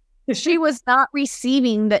 she was not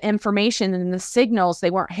receiving the information and the signals. They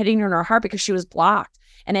weren't hitting her in her heart because she was blocked.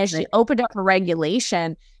 And as she opened up her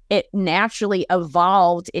regulation, it naturally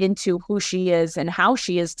evolved into who she is and how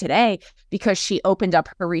she is today, because she opened up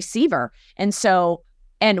her receiver.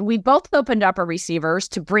 And we both opened up our receivers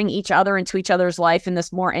to bring each other into each other's life in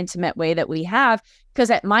this more intimate way that we have.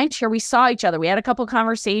 Because at Mindshare, we saw each other. We had a couple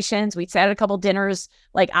conversations. We sat at a couple dinners,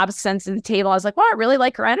 like opposite ends of the table. I was like, wow, I really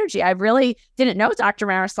like her energy. I really didn't know Dr.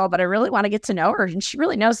 Marisol, but I really want to get to know her. And she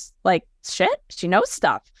really knows like shit. She knows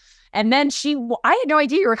stuff. And then I had no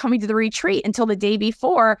idea you were coming to the retreat until the day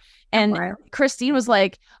before. And Christine was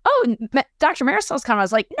like, oh, Dr. Marisol's coming. I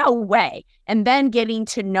was like, no way. And then getting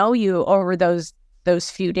to know you over those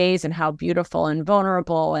few days and how beautiful and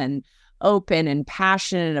vulnerable and open and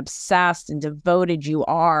passionate and obsessed and devoted you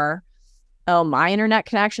are. Oh, my internet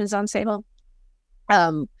connection is unstable.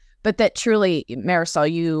 But that truly, Marisol,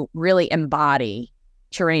 you really embody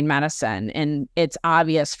terrain medicine. And it's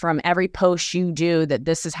obvious from every post you do that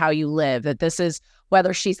this is how you live, that this is,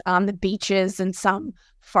 whether she's on the beaches in some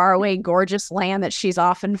faraway, gorgeous land that she's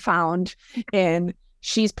often found in,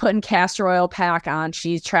 she's putting castor oil pack on,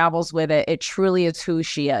 she travels with it. It truly is who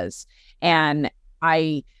she is. And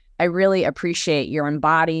I really appreciate your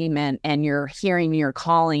embodiment and your hearing your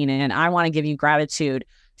calling. And I want to give you gratitude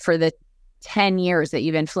for the 10 years that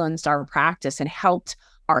you've influenced our practice and helped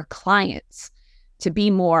our clients to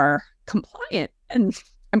be more compliant. And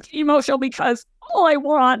I'm getting emotional because all I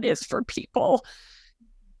want is for people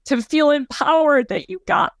to feel empowered that you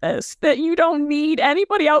got this, that you don't need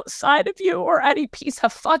anybody outside of you or any piece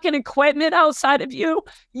of fucking equipment outside of you.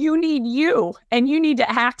 You need you, and you need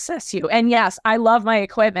to access you. And yes, I love my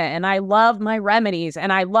equipment and I love my remedies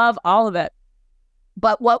and I love all of it.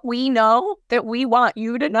 But what we know that we want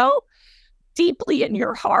you to know deeply in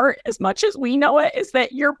your heart, as much as we know it, is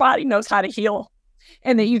that your body knows how to heal,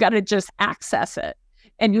 and that you got to just access it,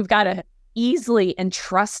 and you've got to easily and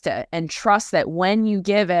trust it, and trust that when you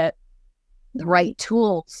give it the right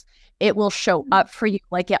tools, it will show up for you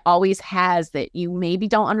like it always has, that you maybe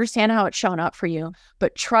don't understand how it's shown up for you.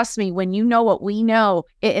 But trust me, when you know what we know,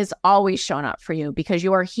 it is always shown up for you, because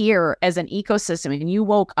you are here as an ecosystem and you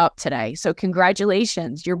woke up today. So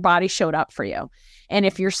congratulations, your body showed up for you. And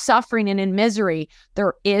if you're suffering and in misery,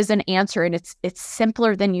 there is an answer, and it's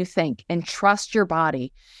simpler than you think. And trust your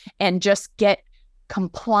body and just get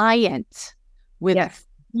compliant with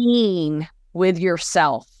being with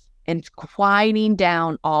yourself and quieting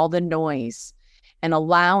down all the noise and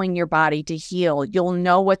allowing your body to heal. You'll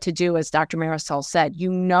know what to do, as Dr. Marisol said. You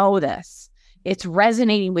know this. It's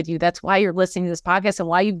resonating with you. That's why you're listening to this podcast and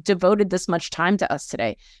why you've devoted this much time to us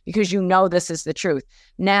today, because you know this is the truth.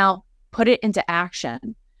 Now, put it into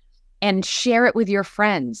action and share it with your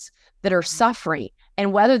friends that are suffering.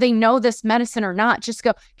 And whether they know this medicine or not, just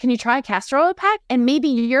go, can you try a castor oil pack? And maybe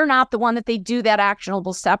you're not the one that they do that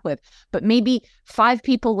actionable step with, but maybe 5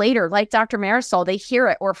 people later, like Dr. Marisol, they hear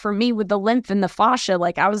it. Or for me with the lymph and the fascia,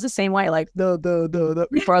 like I was the same way, like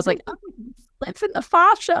before I was like, oh, lymph and the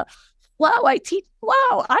fascia. Wow, I teach,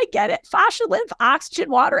 wow, I get it. Fascia, lymph, oxygen,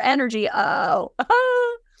 water, energy. Oh.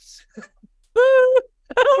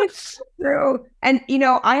 True. And,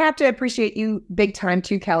 I have to appreciate you big time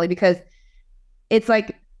too, Kelly, because it's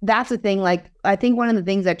like, that's the thing. Like, I think one of the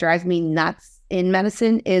things that drives me nuts in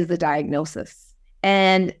medicine is the diagnosis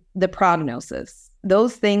and the prognosis.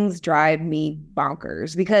 Those things drive me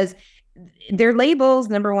bonkers because they're labels.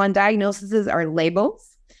 Number one, diagnoses are labels.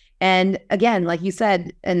 And again, like you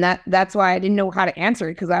said, and that's why I didn't know how to answer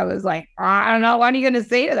it, because I was like, I don't know, what are you going to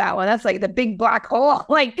say to that one? That's like the big black hole.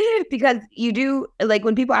 Like, because you do, like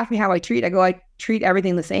when people ask me how I treat, I treat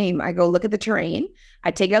everything the same. I go look at the terrain,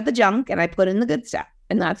 I take out the junk, and I put in the good stuff.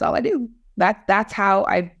 And that's all I do. That's how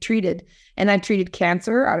I've treated. And I've treated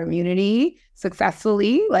cancer, autoimmunity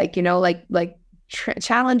successfully,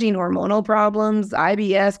 challenging hormonal problems,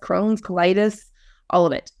 IBS, Crohn's, colitis, all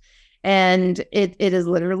of it. And it is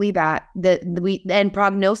literally that and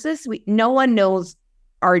prognosis, no one knows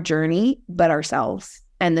our journey but ourselves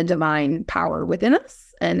and the divine power within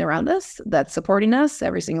us and around us that's supporting us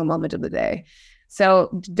every single moment of the day.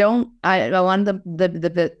 So I want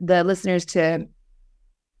the listeners to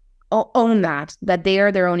own that they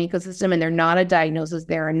are their own ecosystem, and they're not a diagnosis,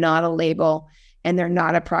 they're not a label, and they're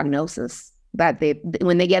not a prognosis. That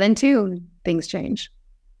when they get in tune, things change.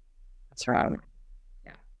 That's right.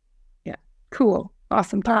 Yeah. Cool.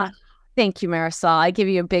 Awesome. Thank you, Marisol. I give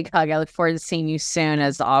you a big hug. I look forward to seeing you soon,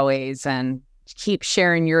 as always, and keep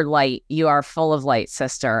sharing your light. You are full of light,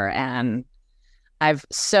 sister. And I've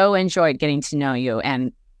so enjoyed getting to know you.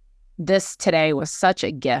 And this today was such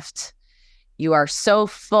a gift. You are so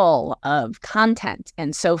full of content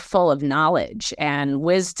and so full of knowledge and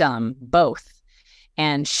wisdom, both,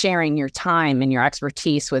 and sharing your time and your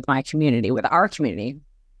expertise with my community, with our community.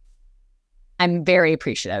 I'm very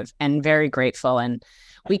appreciative and very grateful. And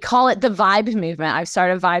we call it the vibe movement. I've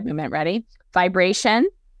started a vibe movement. Ready? Vibration.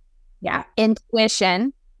 Yeah.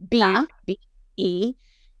 Intuition. B-E.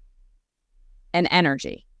 And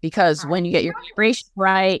energy. Because when you get your vibration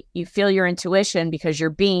right, you feel your intuition because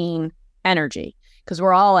you're being energy, because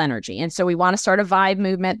we're all energy. And so we want to start a vibe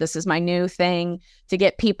movement. This is my new thing to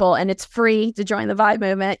get people, and it's free to join the vibe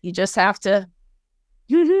movement. You just have to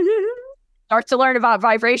start to learn about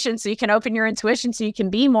vibration so you can open your intuition, so you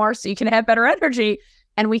can be more, so you can have better energy,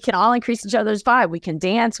 and we can all increase each other's vibe. We can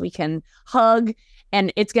dance, we can hug,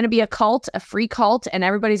 and it's going to be a cult, a free cult, and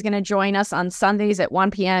everybody's going to join us on Sundays at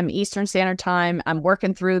 1 p.m. Eastern Standard Time. I'm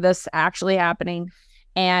working through this actually happening.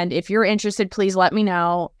 And if you're interested, please let me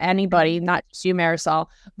know. Anybody, not just you, Marisol,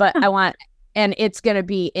 but and it's going to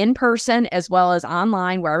be in person as well as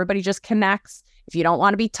online, where everybody just connects. If you don't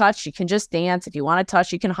want to be touched, you can just dance. If you want to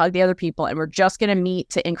touch, you can hug the other people. And we're just going to meet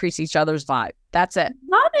to increase each other's vibe. That's it.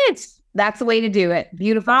 Love it. That's the way to do it.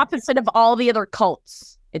 Beautiful. Opposite of all the other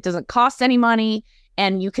cults. It doesn't cost any money,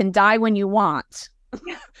 and you can die when you want.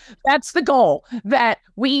 That's the goal, that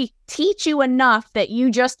we teach you enough that you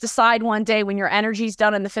just decide one day when your energy's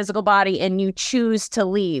done in the physical body and you choose to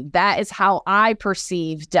leave. That is how I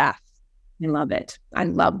perceive death. I love it. I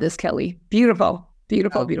love this, Kelly. Beautiful.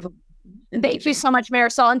 Beautiful. Beautiful. Thank you so much,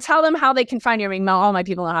 Marisol. And tell them how they can find you. I mean, all my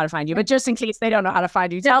people know how to find you, but just in case they don't know how to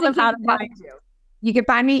find you, tell them how to find you. You can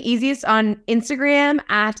find me easiest on Instagram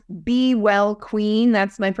at Be Well Queen.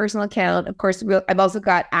 That's my personal account. Of course, I've also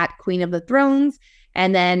got at Queen of the Thrones,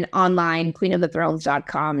 and then online,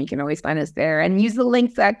 queenofthethrones.com. You can always find us there, and use the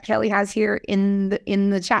links that Kelly has here in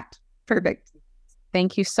the chat. Perfect.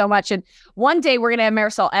 Thank you so much. And one day we're going to have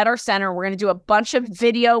Marisol at our center. We're going to do a bunch of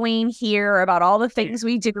videoing here about all the things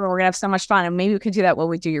we do. And we're going to have so much fun. And maybe we could do that while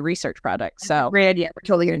we do your research project. So great idea. We're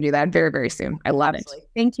totally going to do that very, very soon. I love it.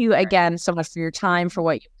 Thank you again so much for your time, for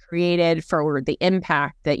what you've created, for the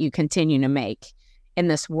impact that you continue to make in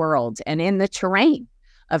this world and in the terrain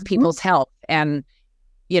of people's health. And,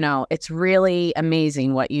 you know, it's really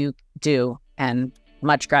amazing what you do, and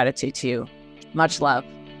much gratitude to you. Much love.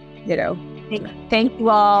 You know. Thank you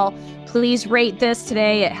all. Please rate this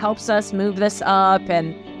today. It helps us move this up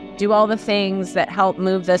and do all the things that help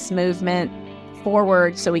move this movement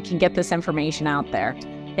forward so we can get this information out there.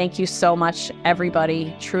 Thank you so much,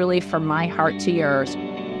 everybody, truly from my heart to yours.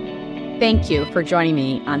 Thank you for joining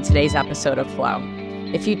me on today's episode of Flow.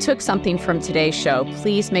 If you took something from today's show,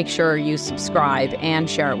 please make sure you subscribe and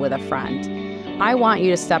share it with a friend. I want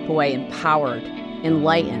you to step away empowered,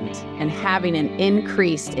 enlightened, and having an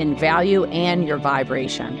increase in value and your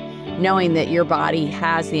vibration, knowing that your body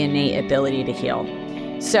has the innate ability to heal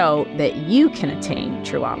so that you can attain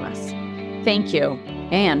true wellness. Thank you,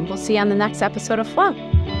 and we'll see you on the next episode of Flow.